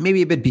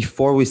 maybe a bit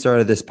before we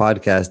started this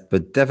podcast,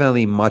 but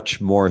definitely much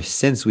more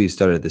since we've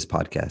started this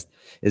podcast,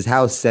 is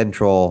how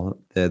central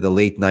the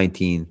late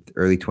 19th,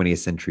 early 20th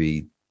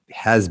century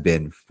has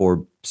been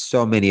for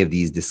so many of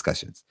these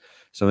discussions,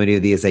 so many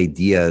of these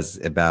ideas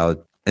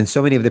about, and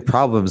so many of the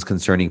problems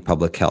concerning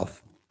public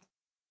health.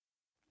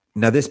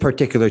 Now, this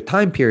particular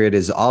time period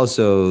is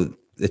also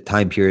the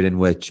time period in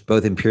which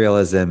both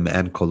imperialism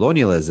and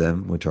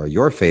colonialism, which are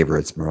your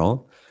favorites,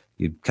 Merle,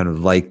 you kind of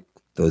like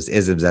those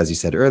isms, as you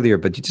said earlier,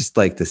 but you just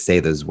like to say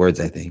those words,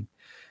 I think.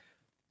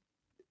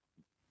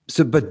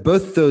 So, but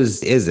both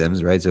those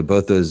isms, right? So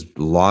both those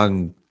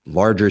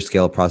larger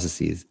scale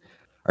processes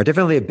are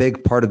definitely a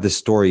big part of the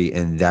story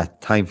in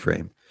that time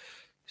frame.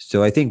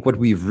 So I think what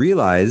we've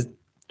realized,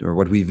 or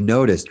what we've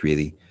noticed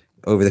really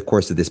over the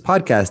course of this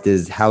podcast,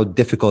 is how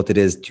difficult it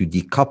is to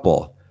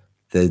decouple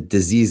the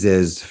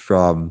diseases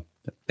from,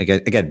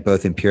 again,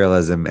 both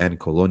imperialism and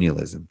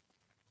colonialism.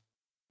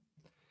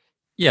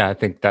 Yeah, I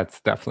think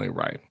that's definitely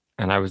right.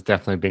 And I was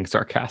definitely being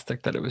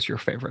sarcastic that it was your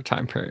favorite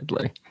time period,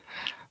 Lee.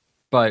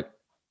 But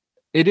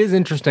it is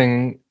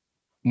interesting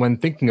when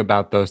thinking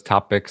about those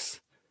topics,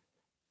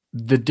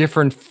 the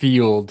different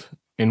field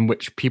in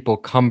which people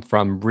come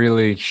from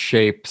really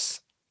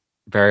shapes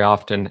very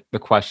often the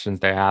questions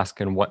they ask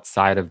and what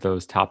side of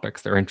those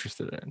topics they're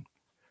interested in,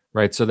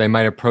 right? So they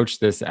might approach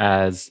this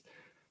as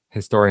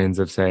historians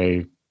of,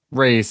 say,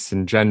 race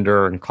and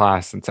gender and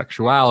class and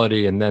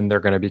sexuality, and then they're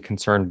going to be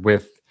concerned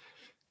with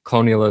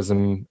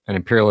colonialism and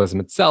imperialism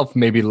itself,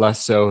 maybe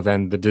less so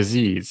than the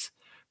disease,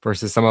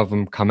 versus some of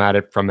them come at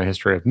it from a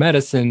history of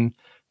medicine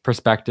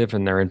perspective,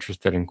 and they're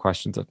interested in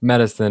questions of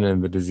medicine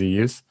and the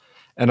disease.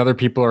 And other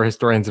people are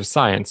historians of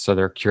science, so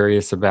they're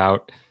curious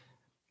about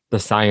the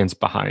science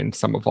behind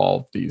some of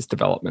all these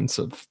developments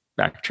of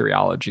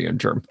bacteriology and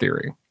germ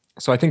theory.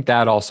 So I think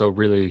that also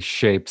really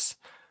shapes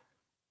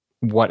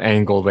what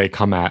angle they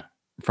come at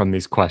from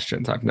these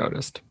questions, I've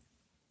noticed.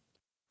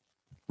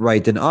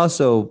 Right. And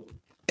also,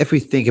 if we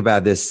think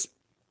about this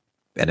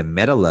at a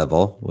meta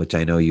level, which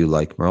I know you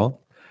like, Merle,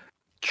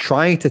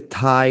 trying to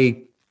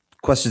tie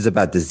questions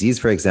about disease,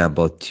 for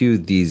example, to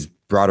these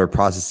broader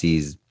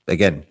processes,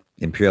 again,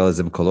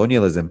 imperialism,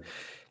 colonialism,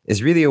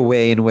 is really a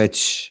way in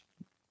which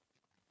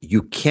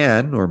you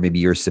can, or maybe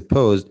you're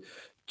supposed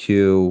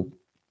to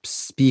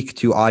speak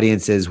to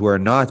audiences who are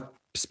not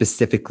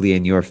specifically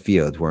in your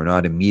field, who are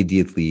not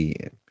immediately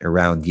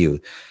around you.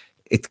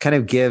 It kind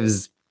of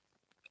gives,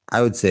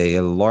 I would say,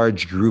 a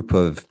large group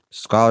of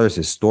scholars,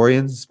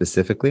 historians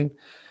specifically,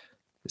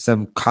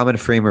 some common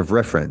frame of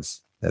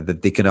reference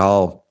that they can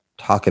all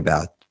talk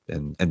about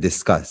and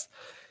discuss.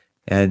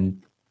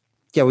 And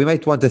yeah, we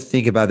might want to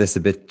think about this a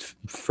bit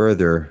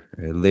further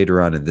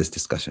later on in this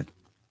discussion.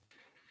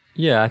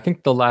 Yeah, I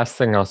think the last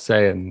thing I'll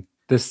say in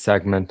this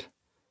segment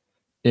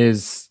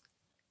is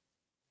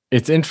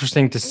it's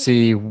interesting to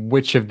see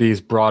which of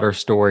these broader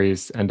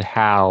stories and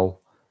how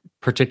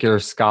particular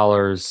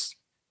scholars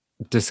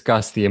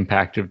discuss the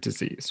impact of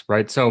disease,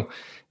 right? So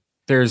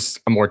there's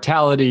a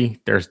mortality,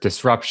 there's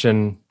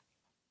disruption,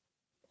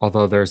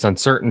 although there's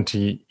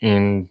uncertainty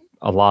in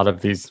a lot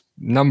of these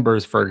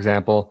numbers, for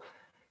example.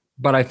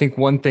 But I think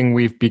one thing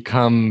we've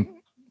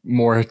become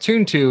more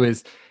attuned to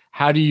is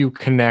how do you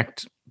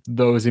connect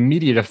those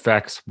immediate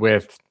effects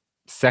with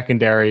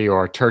secondary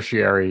or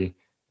tertiary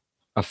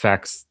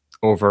effects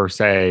over,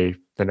 say,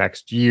 the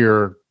next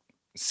year,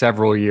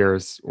 several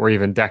years, or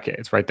even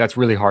decades, right? That's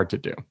really hard to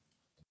do.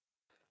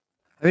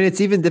 I mean,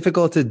 it's even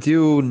difficult to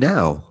do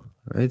now,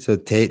 right? So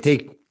take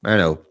I don't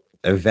know,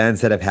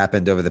 events that have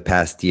happened over the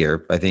past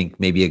year. I think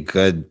maybe a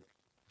good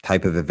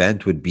type of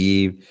event would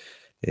be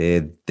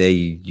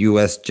the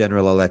U.S.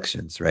 general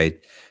elections, right?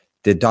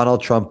 Did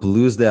Donald Trump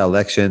lose the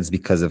elections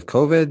because of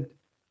COVID?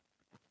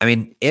 I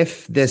mean,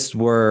 if this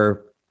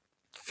were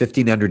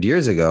 1,500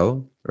 years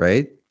ago,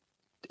 right,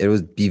 it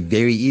would be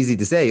very easy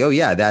to say, oh,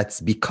 yeah,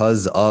 that's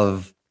because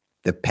of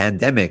the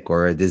pandemic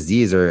or a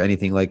disease or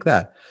anything like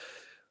that.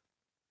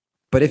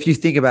 But if you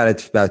think about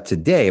it about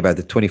today, about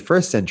the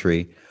 21st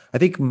century, I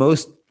think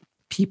most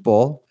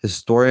people,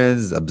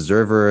 historians,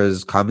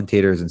 observers,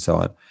 commentators, and so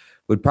on,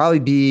 would probably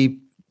be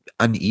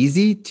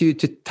uneasy to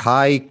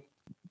tie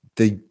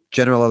the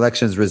general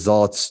elections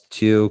results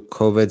to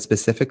COVID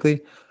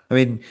specifically. I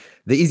mean,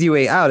 the easy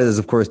way out is,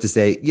 of course, to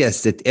say,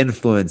 yes, it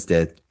influenced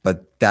it,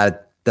 but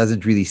that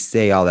doesn't really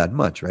say all that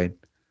much, right?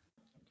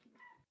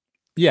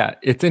 Yeah,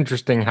 it's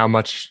interesting how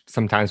much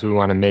sometimes we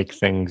want to make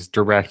things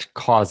direct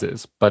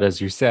causes. But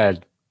as you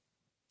said,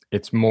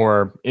 it's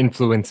more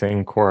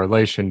influencing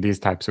correlation, these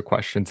types of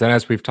questions. And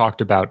as we've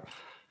talked about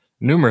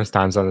numerous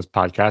times on this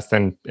podcast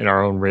and in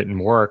our own written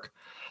work,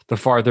 the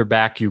farther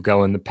back you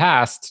go in the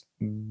past,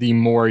 the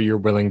more you're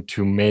willing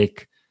to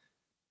make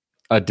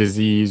a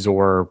disease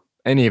or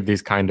any of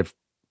these kind of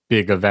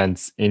big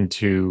events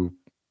into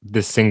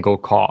the single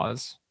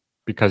cause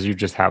because you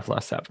just have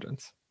less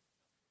evidence.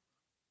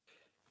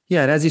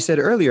 Yeah, and as you said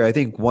earlier, I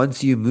think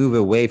once you move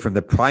away from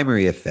the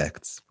primary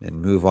effects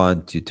and move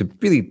on to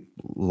really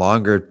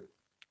longer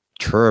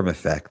term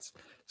effects,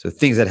 so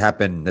things that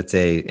happen, let's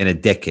say, in a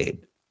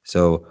decade.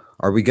 So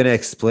are we going to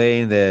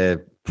explain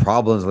the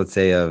problems, let's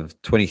say, of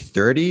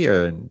 2030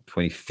 or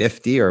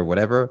 2050 or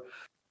whatever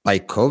by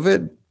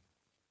COVID?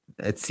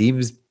 It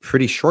seems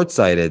pretty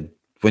short-sighted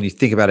when you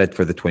think about it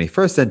for the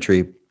 21st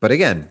century. But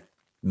again,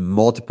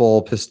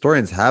 multiple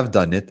historians have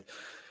done it.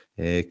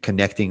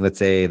 Connecting, let's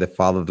say, the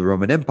fall of the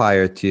Roman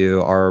Empire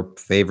to our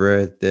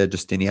favorite, the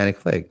Justinianic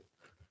plague.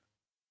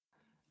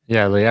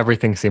 Yeah, Lee,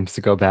 everything seems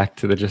to go back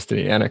to the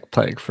Justinianic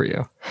plague for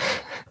you.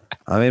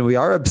 I mean, we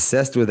are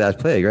obsessed with that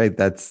plague, right?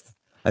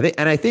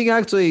 I think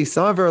actually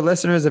some of our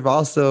listeners have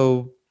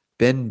also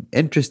been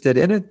interested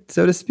in it,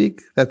 so to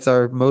speak. That's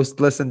our most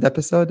listened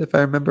episode, if I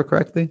remember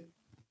correctly.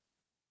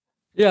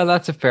 Yeah,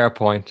 that's a fair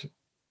point.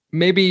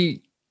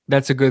 Maybe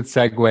that's a good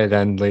segue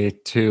then, Lee,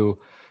 to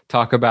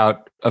talk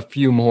about a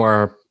few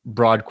more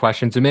broad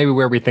questions and maybe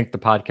where we think the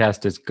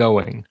podcast is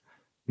going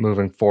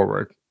moving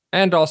forward.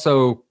 And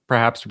also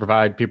perhaps to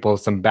provide people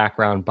some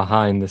background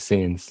behind the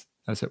scenes,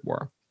 as it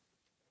were.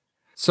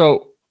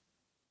 So,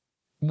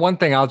 one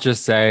thing I'll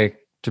just say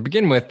to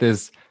begin with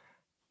is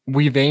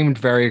we've aimed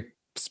very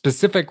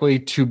specifically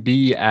to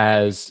be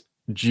as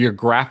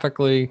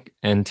geographically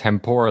and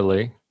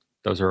temporally,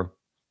 those are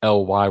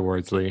LY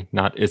words, Lee,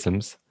 not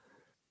isms,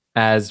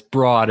 as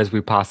broad as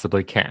we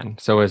possibly can.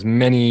 So, as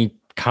many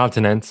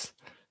continents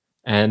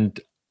and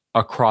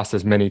across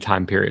as many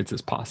time periods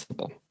as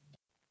possible.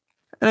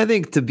 And I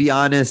think, to be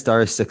honest,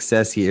 our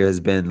success here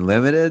has been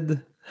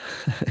limited.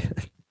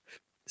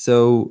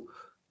 So,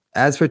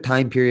 as for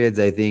time periods,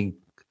 I think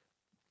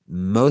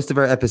most of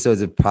our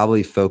episodes have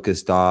probably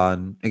focused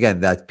on,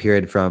 again, that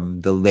period from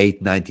the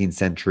late 19th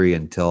century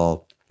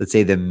until, let's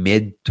say, the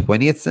mid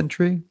 20th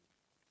century.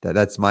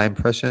 That's my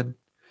impression.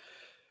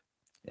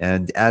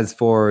 And as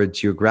for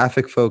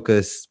geographic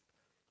focus,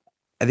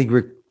 I think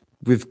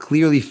we've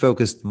clearly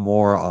focused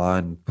more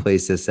on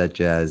places such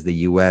as the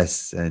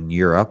US and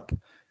Europe,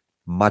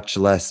 much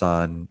less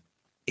on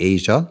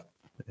Asia,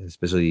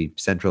 especially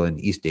Central and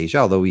East Asia,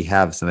 although we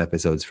have some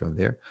episodes from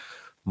there,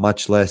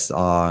 much less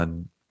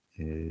on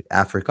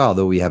Africa,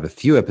 although we have a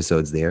few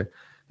episodes there,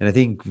 and I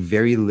think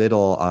very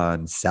little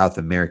on South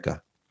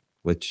America,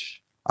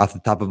 which off the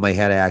top of my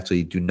head, I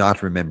actually do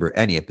not remember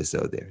any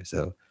episode there.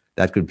 So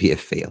that could be a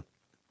fail.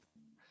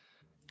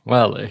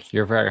 Well,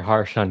 you're very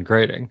harsh on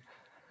grading.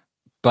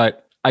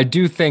 But I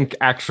do think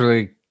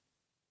actually,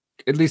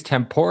 at least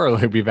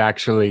temporally, we've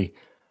actually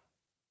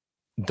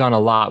done a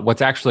lot.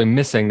 What's actually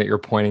missing that you're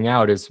pointing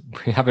out is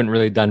we haven't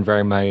really done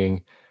very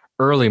many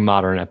early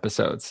modern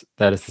episodes.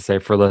 That is to say,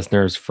 for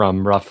listeners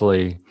from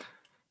roughly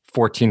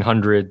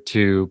 1400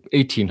 to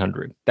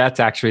 1800. That's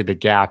actually the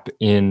gap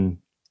in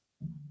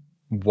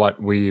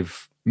what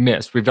we've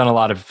missed. We've done a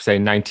lot of, say,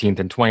 19th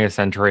and 20th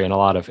century and a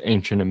lot of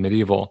ancient and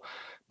medieval,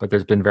 but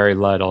there's been very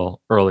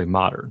little early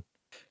modern.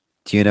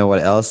 Do you know what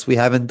else we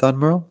haven't done,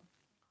 Merle?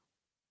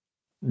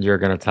 You're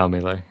going to tell me,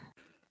 Lee.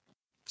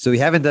 So we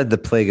haven't done the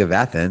Plague of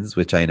Athens,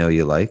 which I know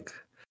you like.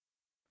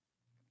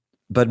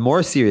 But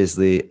more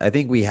seriously, I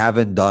think we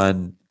haven't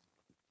done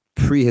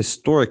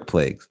prehistoric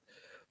plagues,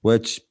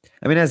 which,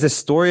 I mean, as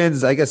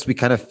historians, I guess we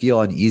kind of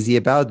feel uneasy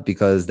about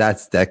because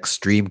that's the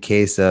extreme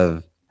case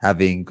of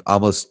having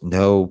almost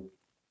no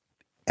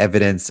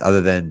evidence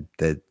other than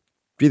the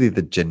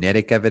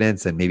genetic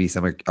evidence and maybe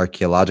some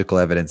archaeological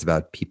evidence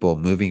about people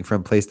moving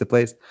from place to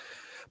place.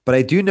 But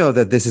I do know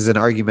that this is an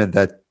argument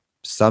that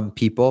some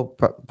people,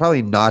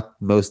 probably not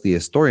mostly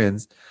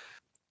historians,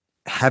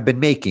 have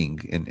been making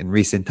in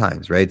recent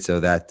times, right?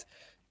 So that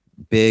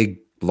big,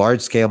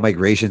 large-scale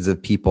migrations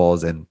of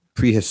peoples in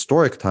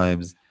prehistoric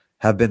times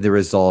have been the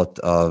result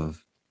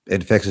of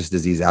infectious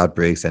disease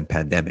outbreaks and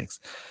pandemics.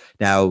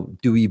 Now,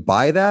 do we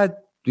buy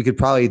that? We could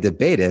probably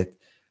debate it,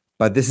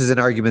 but this is an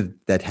argument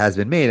that has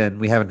been made and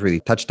we haven't really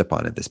touched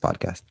upon in this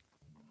podcast.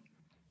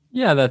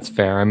 Yeah, that's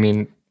fair. I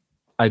mean,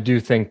 I do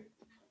think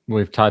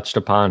we've touched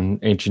upon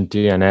ancient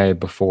DNA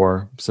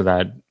before, so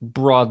that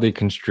broadly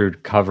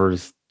construed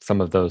covers some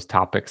of those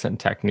topics and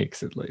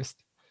techniques at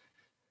least.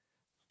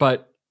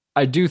 But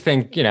I do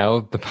think, the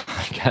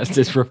podcast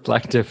is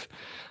reflective,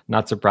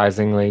 not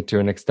surprisingly, to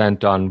an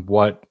extent on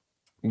what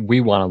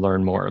we want to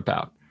learn more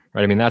about,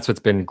 right? I mean, that's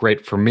what's been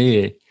great for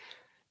me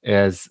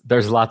is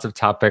there's lots of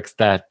topics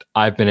that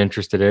I've been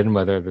interested in,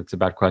 whether it's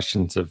about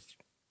questions of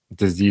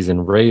disease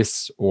and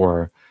race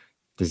or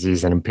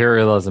disease and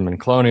imperialism and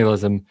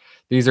colonialism.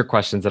 These are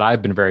questions that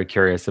I've been very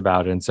curious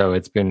about. And so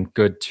it's been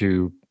good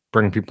to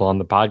bring people on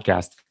the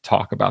podcast to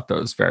talk about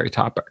those very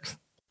topics.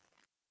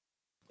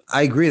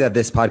 I agree that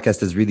this podcast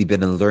has really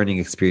been a learning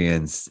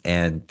experience,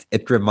 and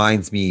it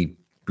reminds me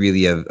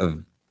really of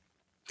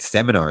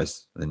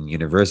seminars in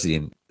university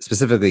and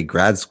specifically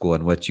grad school,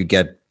 in which you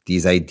get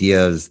these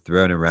ideas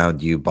thrown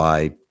around you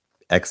by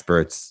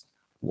experts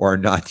who are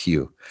not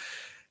you.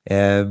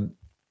 And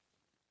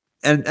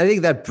I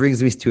think that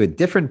brings me to a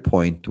different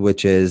point,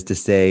 which is to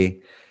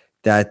say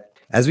that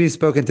as we've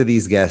spoken to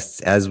these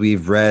guests, as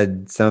we've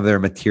read some of their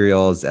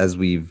materials, as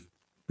we've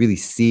really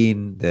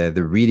seen the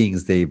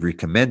readings they've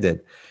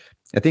recommended,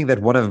 I think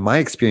that one of my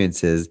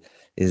experiences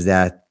is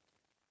that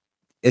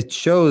it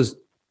shows,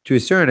 to a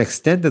certain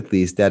extent at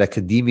least, that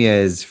academia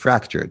is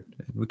fractured.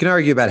 We can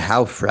argue about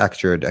how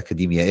fractured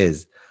academia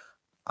is.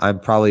 I'm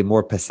probably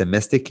more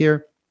pessimistic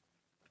here,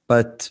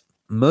 but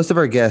most of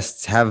our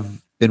guests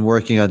have been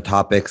working on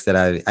topics that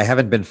I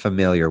haven't been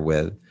familiar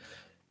with.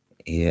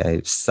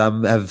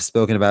 Some have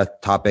spoken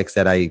about topics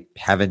that I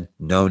haven't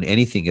known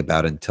anything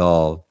about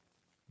until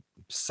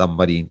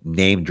somebody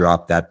name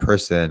dropped that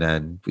person,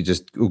 and we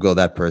just Google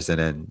that person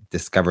and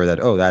discover that,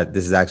 that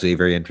this is actually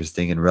very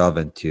interesting and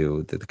relevant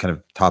to the kind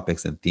of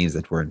topics and themes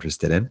that we're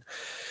interested in.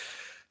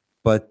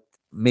 But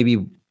maybe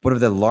one of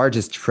the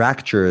largest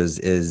fractures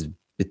is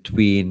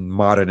between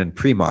modern and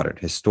pre-modern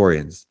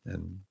historians.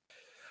 And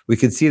we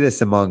can see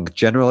this among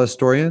general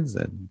historians,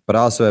 but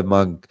also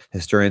among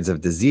historians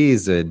of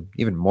disease and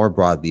even more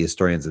broadly,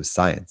 historians of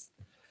science.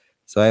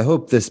 So I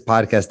hope this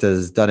podcast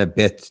has done a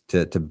bit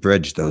to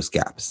bridge those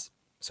gaps,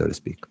 so to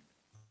speak.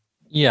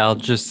 Yeah, I'll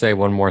just say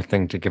one more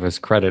thing to give us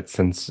credit,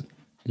 since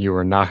you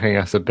were knocking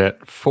us a bit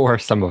for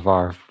some of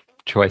our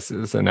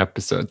choices and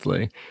episodes,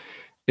 Lee,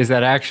 is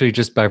that actually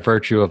just by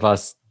virtue of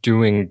us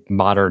doing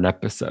modern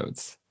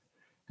episodes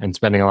and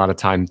spending a lot of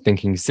time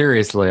thinking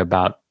seriously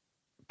about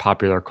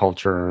popular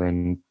culture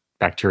and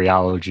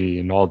bacteriology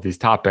and all of these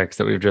topics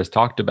that we've just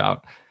talked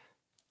about,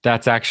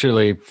 that's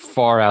actually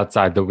far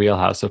outside the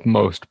wheelhouse of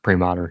most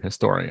pre-modern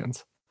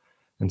historians.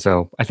 And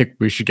so I think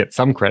we should get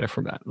some credit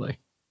for that, Lee.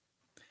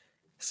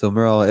 So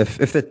Merle,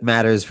 if it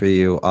matters for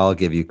you, I'll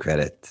give you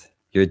credit.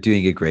 You're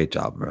doing a great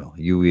job, Merle.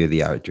 You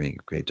really are doing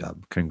a great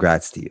job.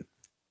 Congrats to you.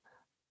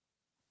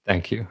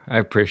 Thank you. I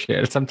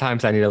appreciate it.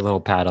 Sometimes I need a little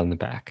pat on the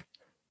back.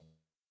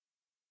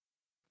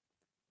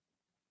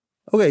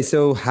 Okay,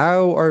 so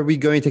how are we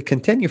going to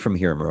continue from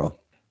here, Merle?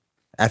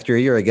 After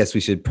a year, I guess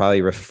we should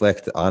probably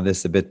reflect on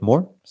this a bit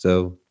more.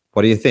 So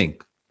what do you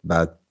think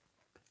about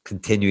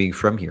continuing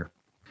from here?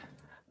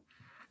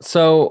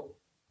 So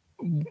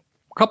a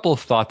couple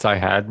of thoughts I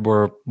had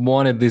were,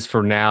 one, at least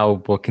for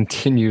now, we'll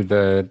continue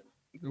the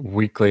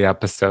weekly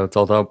episodes,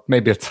 although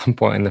maybe at some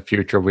point in the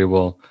future we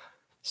will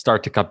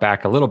start to cut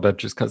back a little bit,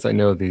 just because I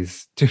know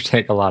these do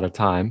take a lot of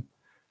time.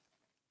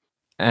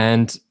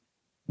 And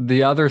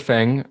the other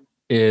thing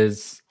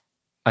is,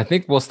 I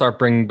think we'll start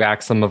bringing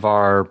back some of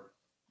our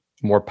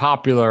more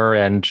popular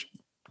and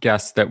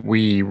guests that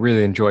we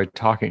really enjoyed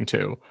talking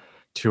to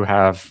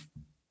have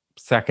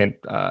second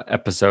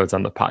episodes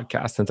on the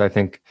podcast, since I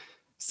think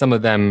some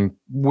of them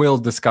will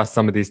discuss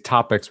some of these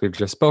topics we've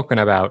just spoken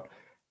about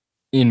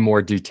in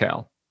more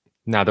detail,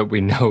 now that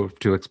we know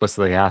to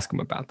explicitly ask them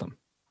about them.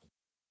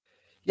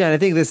 Yeah, and I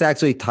think this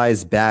actually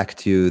ties back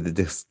to the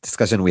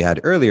discussion we had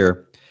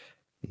earlier.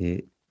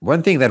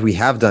 One thing that we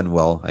have done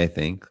well, I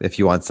think, if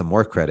you want some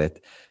more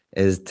credit,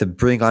 is to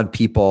bring on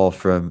people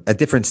from at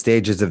different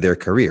stages of their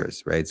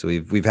careers, right? So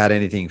we've had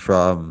anything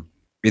from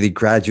really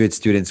graduate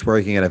students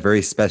working on a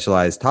very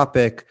specialized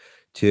topic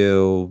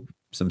to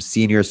some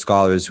senior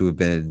scholars who have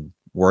been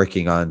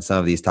working on some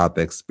of these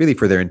topics really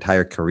for their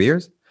entire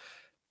careers.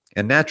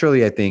 And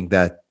naturally, I think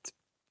that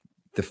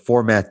the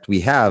format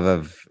we have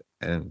of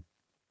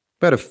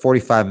about a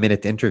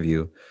 45-minute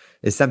interview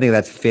is something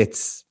that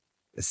fits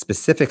a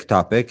specific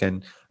topic.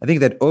 And I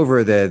think that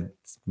over the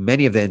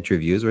many of the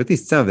interviews, or at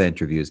least some of the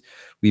interviews,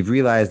 we've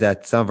realized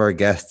that some of our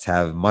guests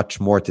have much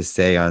more to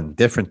say on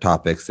different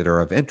topics that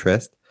are of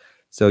interest.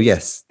 So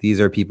yes, these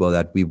are people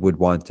that we would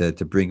want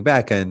to bring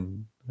back,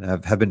 and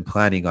have been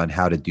planning on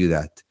how to do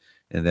that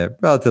in the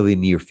relatively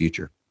near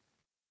future.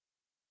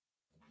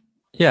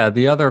 Yeah,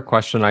 the other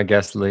question, I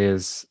guess, Lee,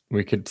 is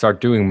we could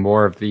start doing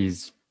more of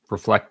these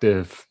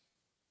reflective,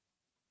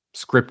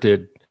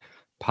 scripted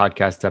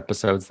podcast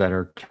episodes that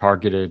are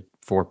targeted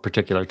for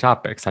particular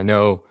topics. I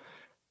know,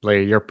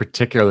 Lee, you're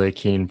particularly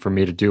keen for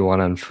me to do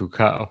one on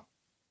Foucault,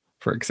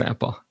 for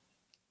example.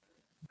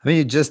 I mean,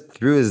 you just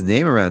threw his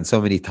name around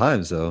so many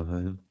times,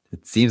 so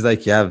it seems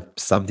like you have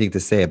something to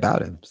say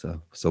about him.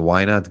 So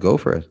why not go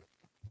for it?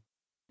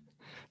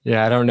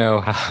 Yeah, I don't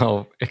know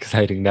how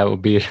exciting that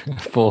would be, a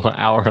full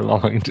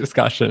hour-long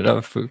discussion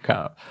of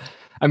Foucault.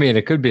 I mean,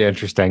 it could be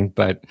interesting,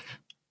 but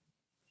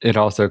it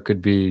also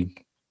could be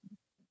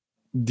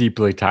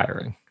deeply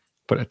tiring,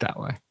 put it that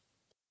way.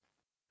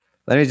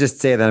 Let me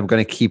just say that I'm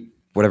going to keep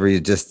whatever you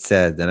just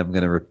said, and I'm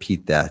going to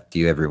repeat that to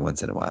you every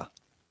once in a while.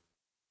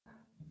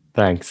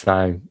 Thanks.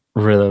 I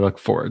really look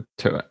forward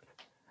to it.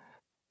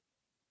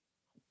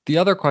 The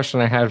other question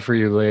I had for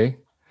you, Lee,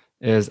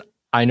 is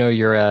I know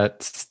you're a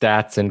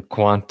stats and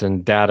quant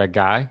and data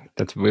guy.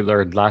 That's what we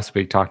learned last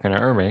week talking to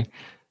Ermi.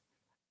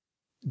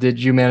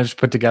 Did you manage to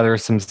put together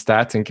some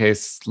stats in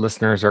case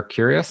listeners are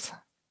curious?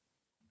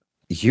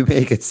 You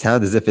make it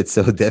sound as if it's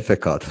so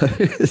difficult.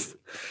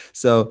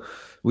 So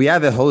we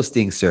have a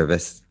hosting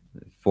service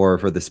for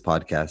this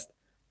podcast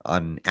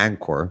on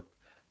Anchor,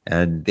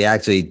 and they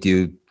actually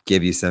do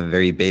give you some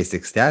very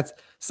basic stats,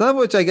 some of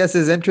which I guess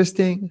is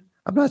interesting.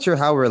 I'm not sure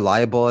how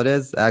reliable it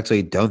is. I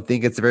actually don't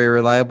think it's very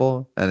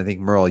reliable. And I think,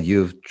 Merle,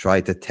 you've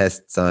tried to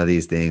test some of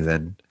these things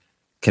and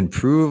can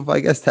prove, I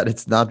guess, that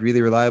it's not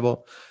really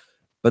reliable.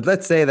 But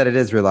let's say that it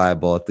is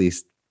reliable, at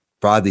least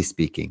broadly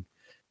speaking.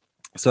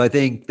 So I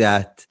think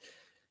that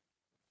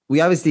we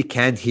obviously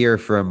can't hear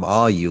from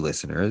all you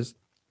listeners.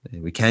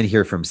 We can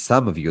hear from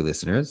some of you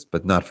listeners,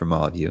 but not from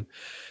all of you.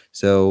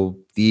 So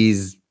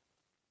these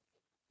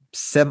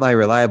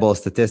semi-reliable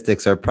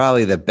statistics are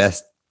probably the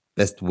best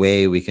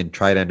way we can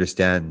try to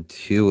understand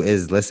who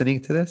is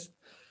listening to this.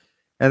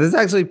 And this is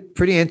actually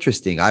pretty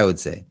interesting, I would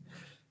say.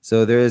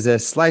 So there is a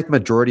slight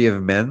majority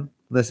of men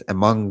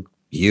among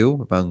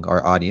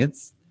our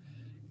audience.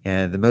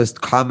 And the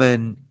most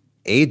common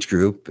age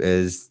group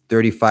is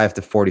 35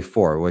 to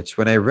 44, which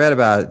when I read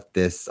about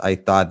this, I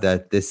thought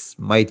that this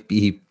might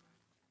be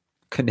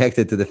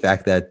connected to the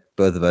fact that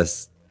both of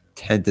us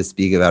tend to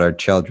speak about our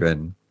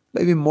children,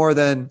 maybe more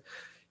than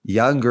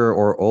younger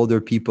or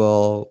older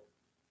people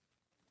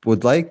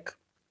would like,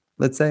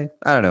 let's say.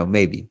 I don't know,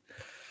 maybe.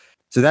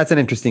 So that's an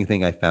interesting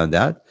thing I found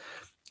out.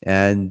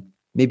 And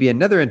maybe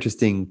another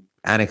interesting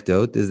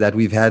anecdote is that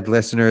we've had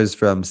listeners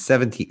from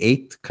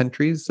 78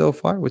 countries so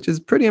far, which is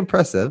pretty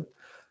impressive.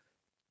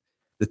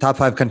 The top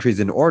 5 countries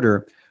in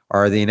order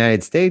are the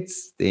United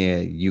States,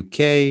 the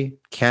UK,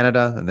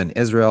 Canada, and then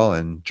Israel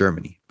and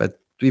Germany.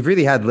 But we've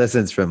really had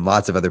listens from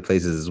lots of other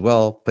places as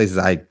well, places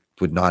I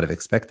would not have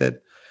expected,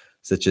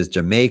 such as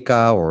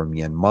Jamaica or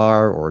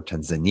Myanmar or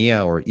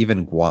Tanzania or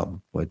even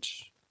Guam,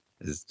 which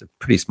is a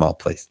pretty small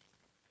place.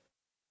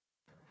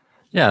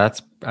 Yeah,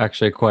 that's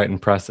actually quite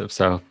impressive.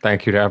 So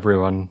thank you to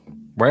everyone,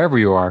 wherever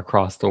you are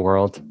across the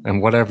world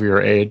and whatever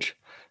your age.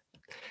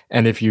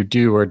 And if you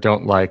do or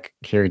don't like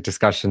hearing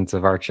discussions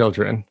of our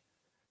children,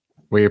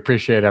 we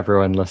appreciate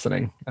everyone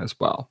listening as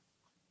well.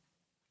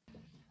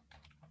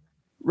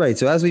 Right.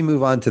 So as we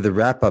move on to the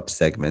wrap-up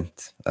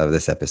segment of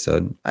this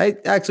episode, I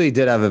actually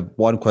did have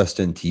one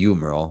question to you,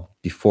 Merle,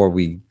 before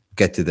we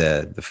get to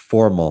the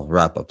formal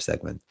wrap-up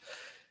segment.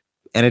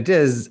 And it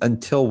is,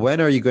 until when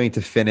are you going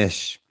to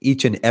finish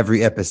each and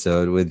every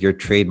episode with your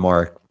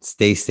trademark,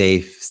 stay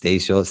safe, stay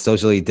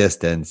socially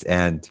distanced,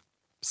 and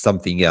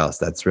something else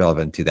that's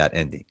relevant to that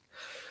ending?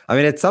 I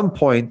mean, at some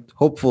point,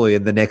 hopefully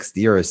in the next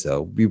year or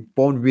so, we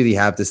won't really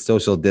have to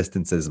social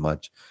distance as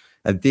much,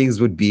 and things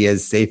would be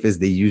as safe as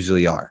they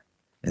usually are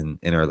in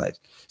our lives.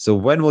 So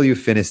when will you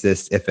finish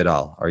this, if at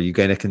all? Are you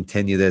going to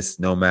continue this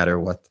no matter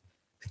what?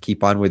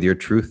 Keep on with your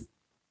truth?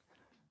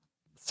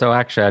 So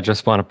actually, I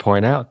just want to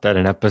point out that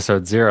in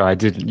episode 0, I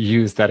didn't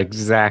use that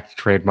exact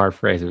trademark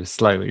phrase. It was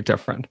slightly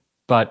different.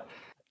 But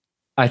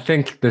I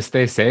think the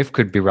stay safe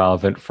could be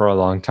relevant for a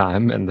long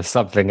time, and the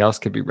something else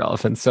could be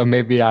relevant. So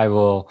maybe I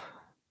will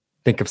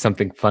think of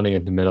something funny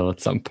in the middle at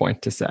some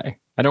point to say.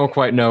 I don't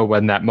quite know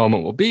when that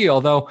moment will be,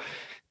 although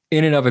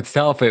in and of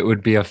itself, it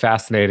would be a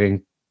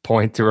fascinating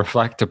point to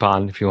reflect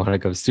upon if you want to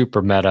go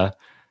super meta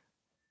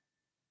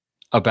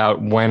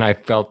about when I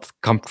felt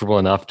comfortable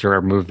enough to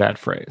remove that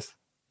phrase.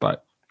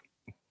 But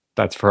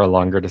that's for a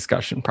longer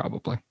discussion,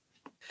 probably.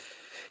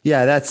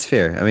 Yeah, that's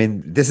fair. I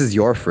mean, this is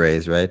your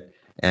phrase, right?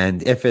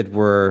 And if it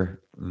were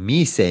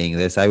me saying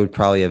this, I would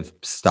probably have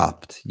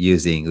stopped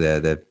using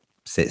the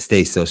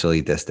stay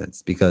socially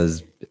distanced,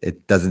 because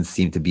it doesn't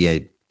seem to be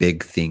a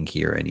big thing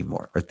here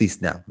anymore, or at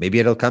least now. Maybe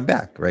it'll come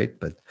back, right?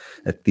 But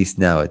at least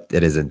now it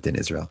isn't in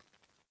Israel.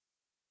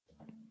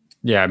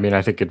 Yeah, I mean,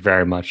 I think it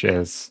very much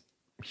is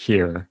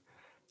here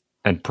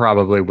and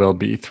probably will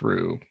be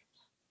through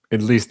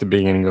at least the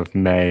beginning of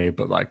May,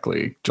 but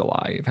likely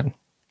July even,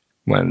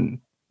 when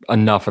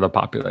enough of the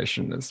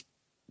population is,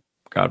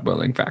 God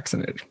willing,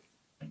 vaccinated.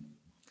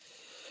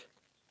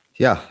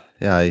 Yeah.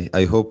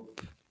 I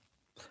hope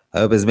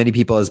as many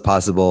people as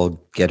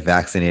possible get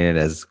vaccinated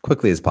as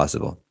quickly as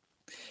possible.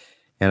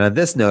 And on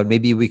this note,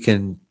 maybe we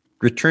can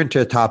return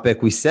to a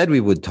topic we said we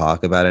would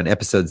talk about in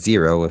episode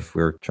 0, if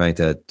we're trying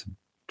to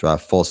draw a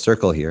full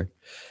circle here.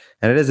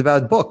 And it is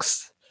about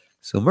books.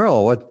 So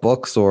Merle, what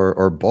books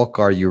or book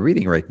are you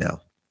reading right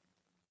now?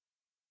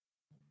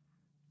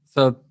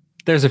 So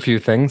there's a few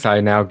things.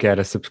 I now get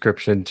a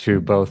subscription to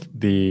both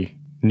the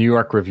New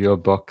York Review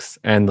of Books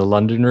and the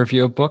London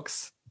Review of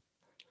Books,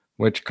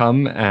 which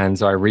come. And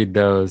so I read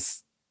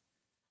those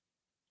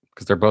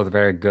because they're both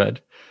very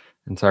good.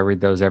 And so I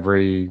read those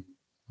every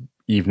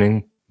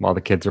evening while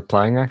the kids are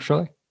playing,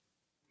 actually.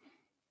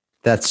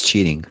 That's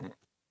cheating.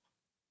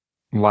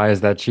 Why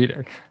is that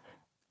cheating?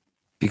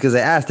 Because I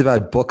asked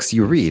about books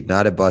you read,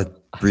 not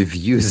about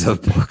reviews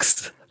of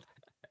books.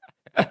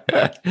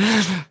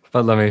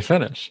 But let me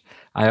finish.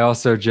 I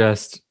also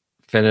just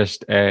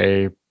finished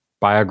a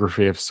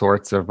biography of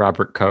sorts of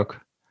Robert Koch,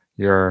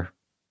 your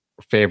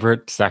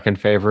second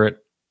favorite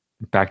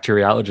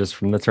bacteriologist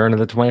from the turn of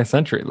the 20th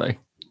century, Lee.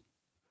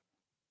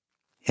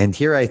 And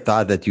here I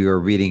thought that you were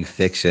reading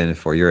fiction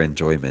for your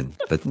enjoyment,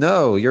 but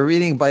no, you're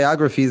reading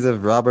biographies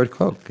of Robert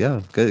Koch.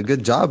 Yeah,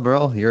 good job,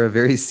 Merle. You're a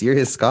very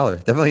serious scholar.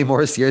 Definitely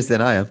more serious than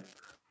I am.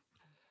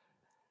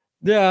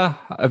 Yeah,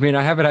 I mean,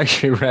 I haven't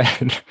actually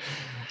read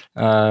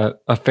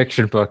a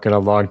fiction book in a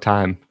long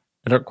time.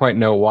 I don't quite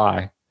know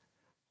why.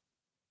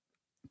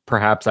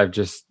 Perhaps I've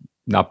just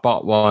not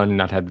bought one,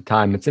 not had the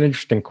time. It's an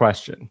interesting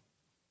question.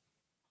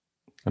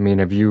 I mean,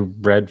 have you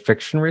read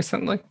fiction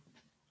recently?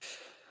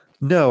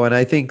 No, and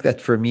I think that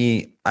for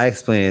me, I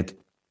explain it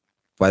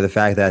by the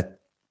fact that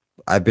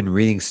I've been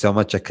reading so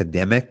much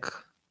academic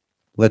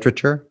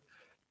literature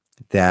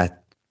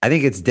that I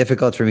think it's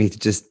difficult for me to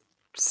just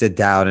sit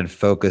down and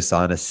focus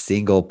on a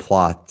single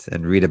plot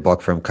and read a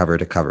book from cover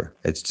to cover.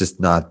 It's just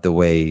not the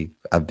way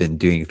I've been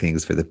doing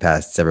things for the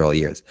past several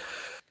years.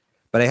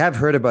 But I have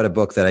heard about a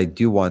book that I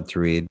do want to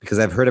read because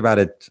I've heard about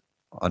it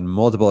on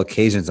multiple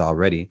occasions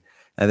already.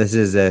 And this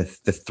is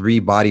The Three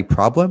Body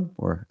Problem,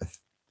 or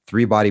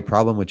Three Body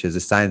Problem, which is a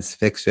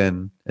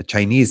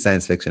Chinese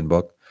science fiction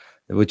book,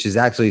 which is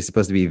actually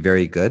supposed to be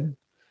very good.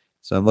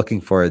 So I'm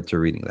looking forward to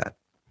reading that.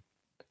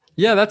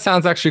 Yeah, that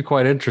sounds actually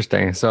quite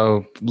interesting.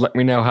 So let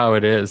me know how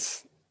it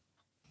is.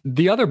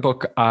 The other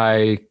book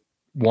I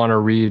want to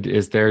read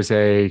is there's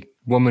a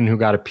woman who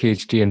got a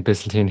PhD in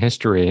Byzantine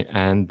history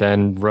and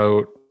then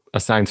wrote a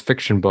science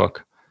fiction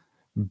book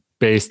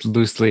based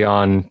loosely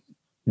on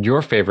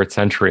your favorite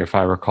century, if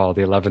I recall,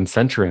 the 11th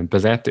century in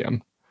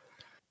Byzantium.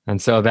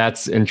 And so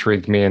that's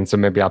intrigued me. And so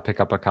maybe I'll pick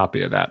up a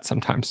copy of that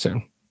sometime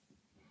soon.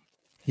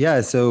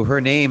 Yeah, so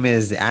her name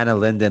is Anna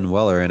Linden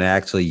Weller, and I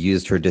actually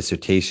used her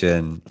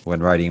dissertation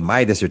when writing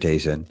my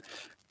dissertation.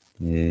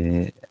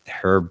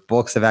 Her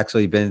books have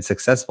actually been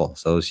successful.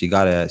 So she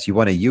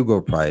won a Hugo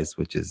Prize,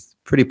 which is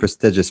a pretty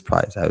prestigious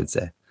prize, I would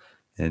say,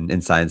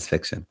 in science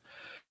fiction.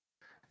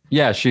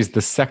 Yeah, she's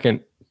the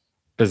second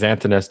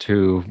Byzantinist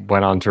who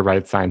went on to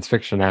write science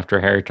fiction after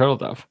Harry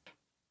Turtledove.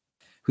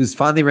 Who's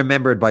fondly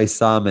remembered by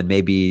some and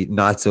maybe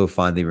not so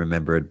fondly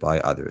remembered by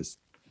others.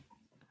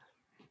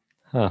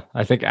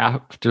 I think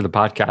after the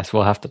podcast,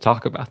 we'll have to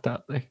talk about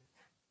that.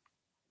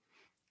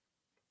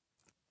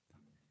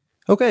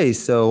 Okay,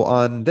 so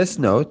on this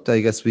note, I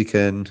guess we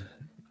can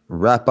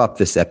wrap up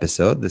this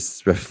episode,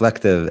 this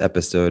reflective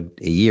episode,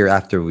 a year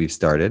after we've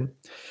started.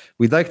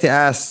 We'd like to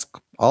ask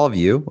all of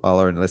you, all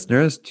our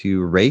listeners,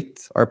 to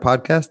rate our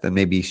podcast and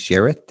maybe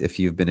share it if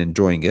you've been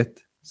enjoying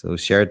it. So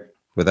share it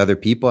with other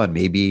people, and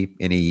maybe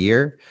in a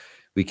year,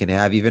 we can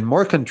have even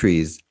more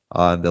countries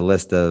on the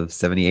list of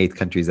 78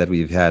 countries that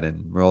we've had,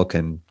 and Merle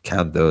can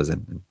count those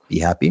and be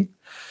happy.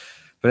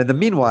 But in the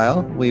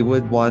meanwhile, we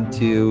would want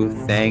to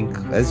thank,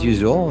 as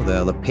usual,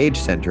 the LePage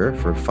Center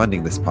for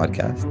funding this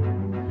podcast.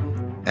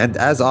 And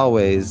as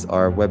always,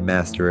 our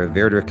webmaster,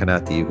 Verder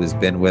Kanati, who's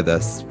been with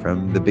us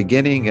from the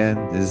beginning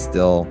and is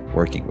still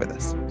working with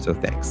us. So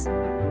thanks.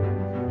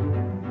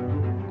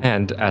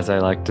 And as I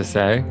like to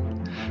say,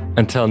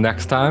 until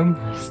next time,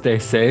 stay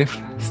safe,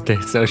 stay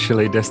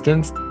socially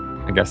distanced,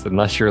 I guess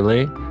unless you're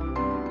Lee,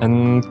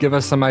 and give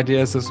us some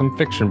ideas of some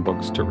fiction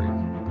books to read.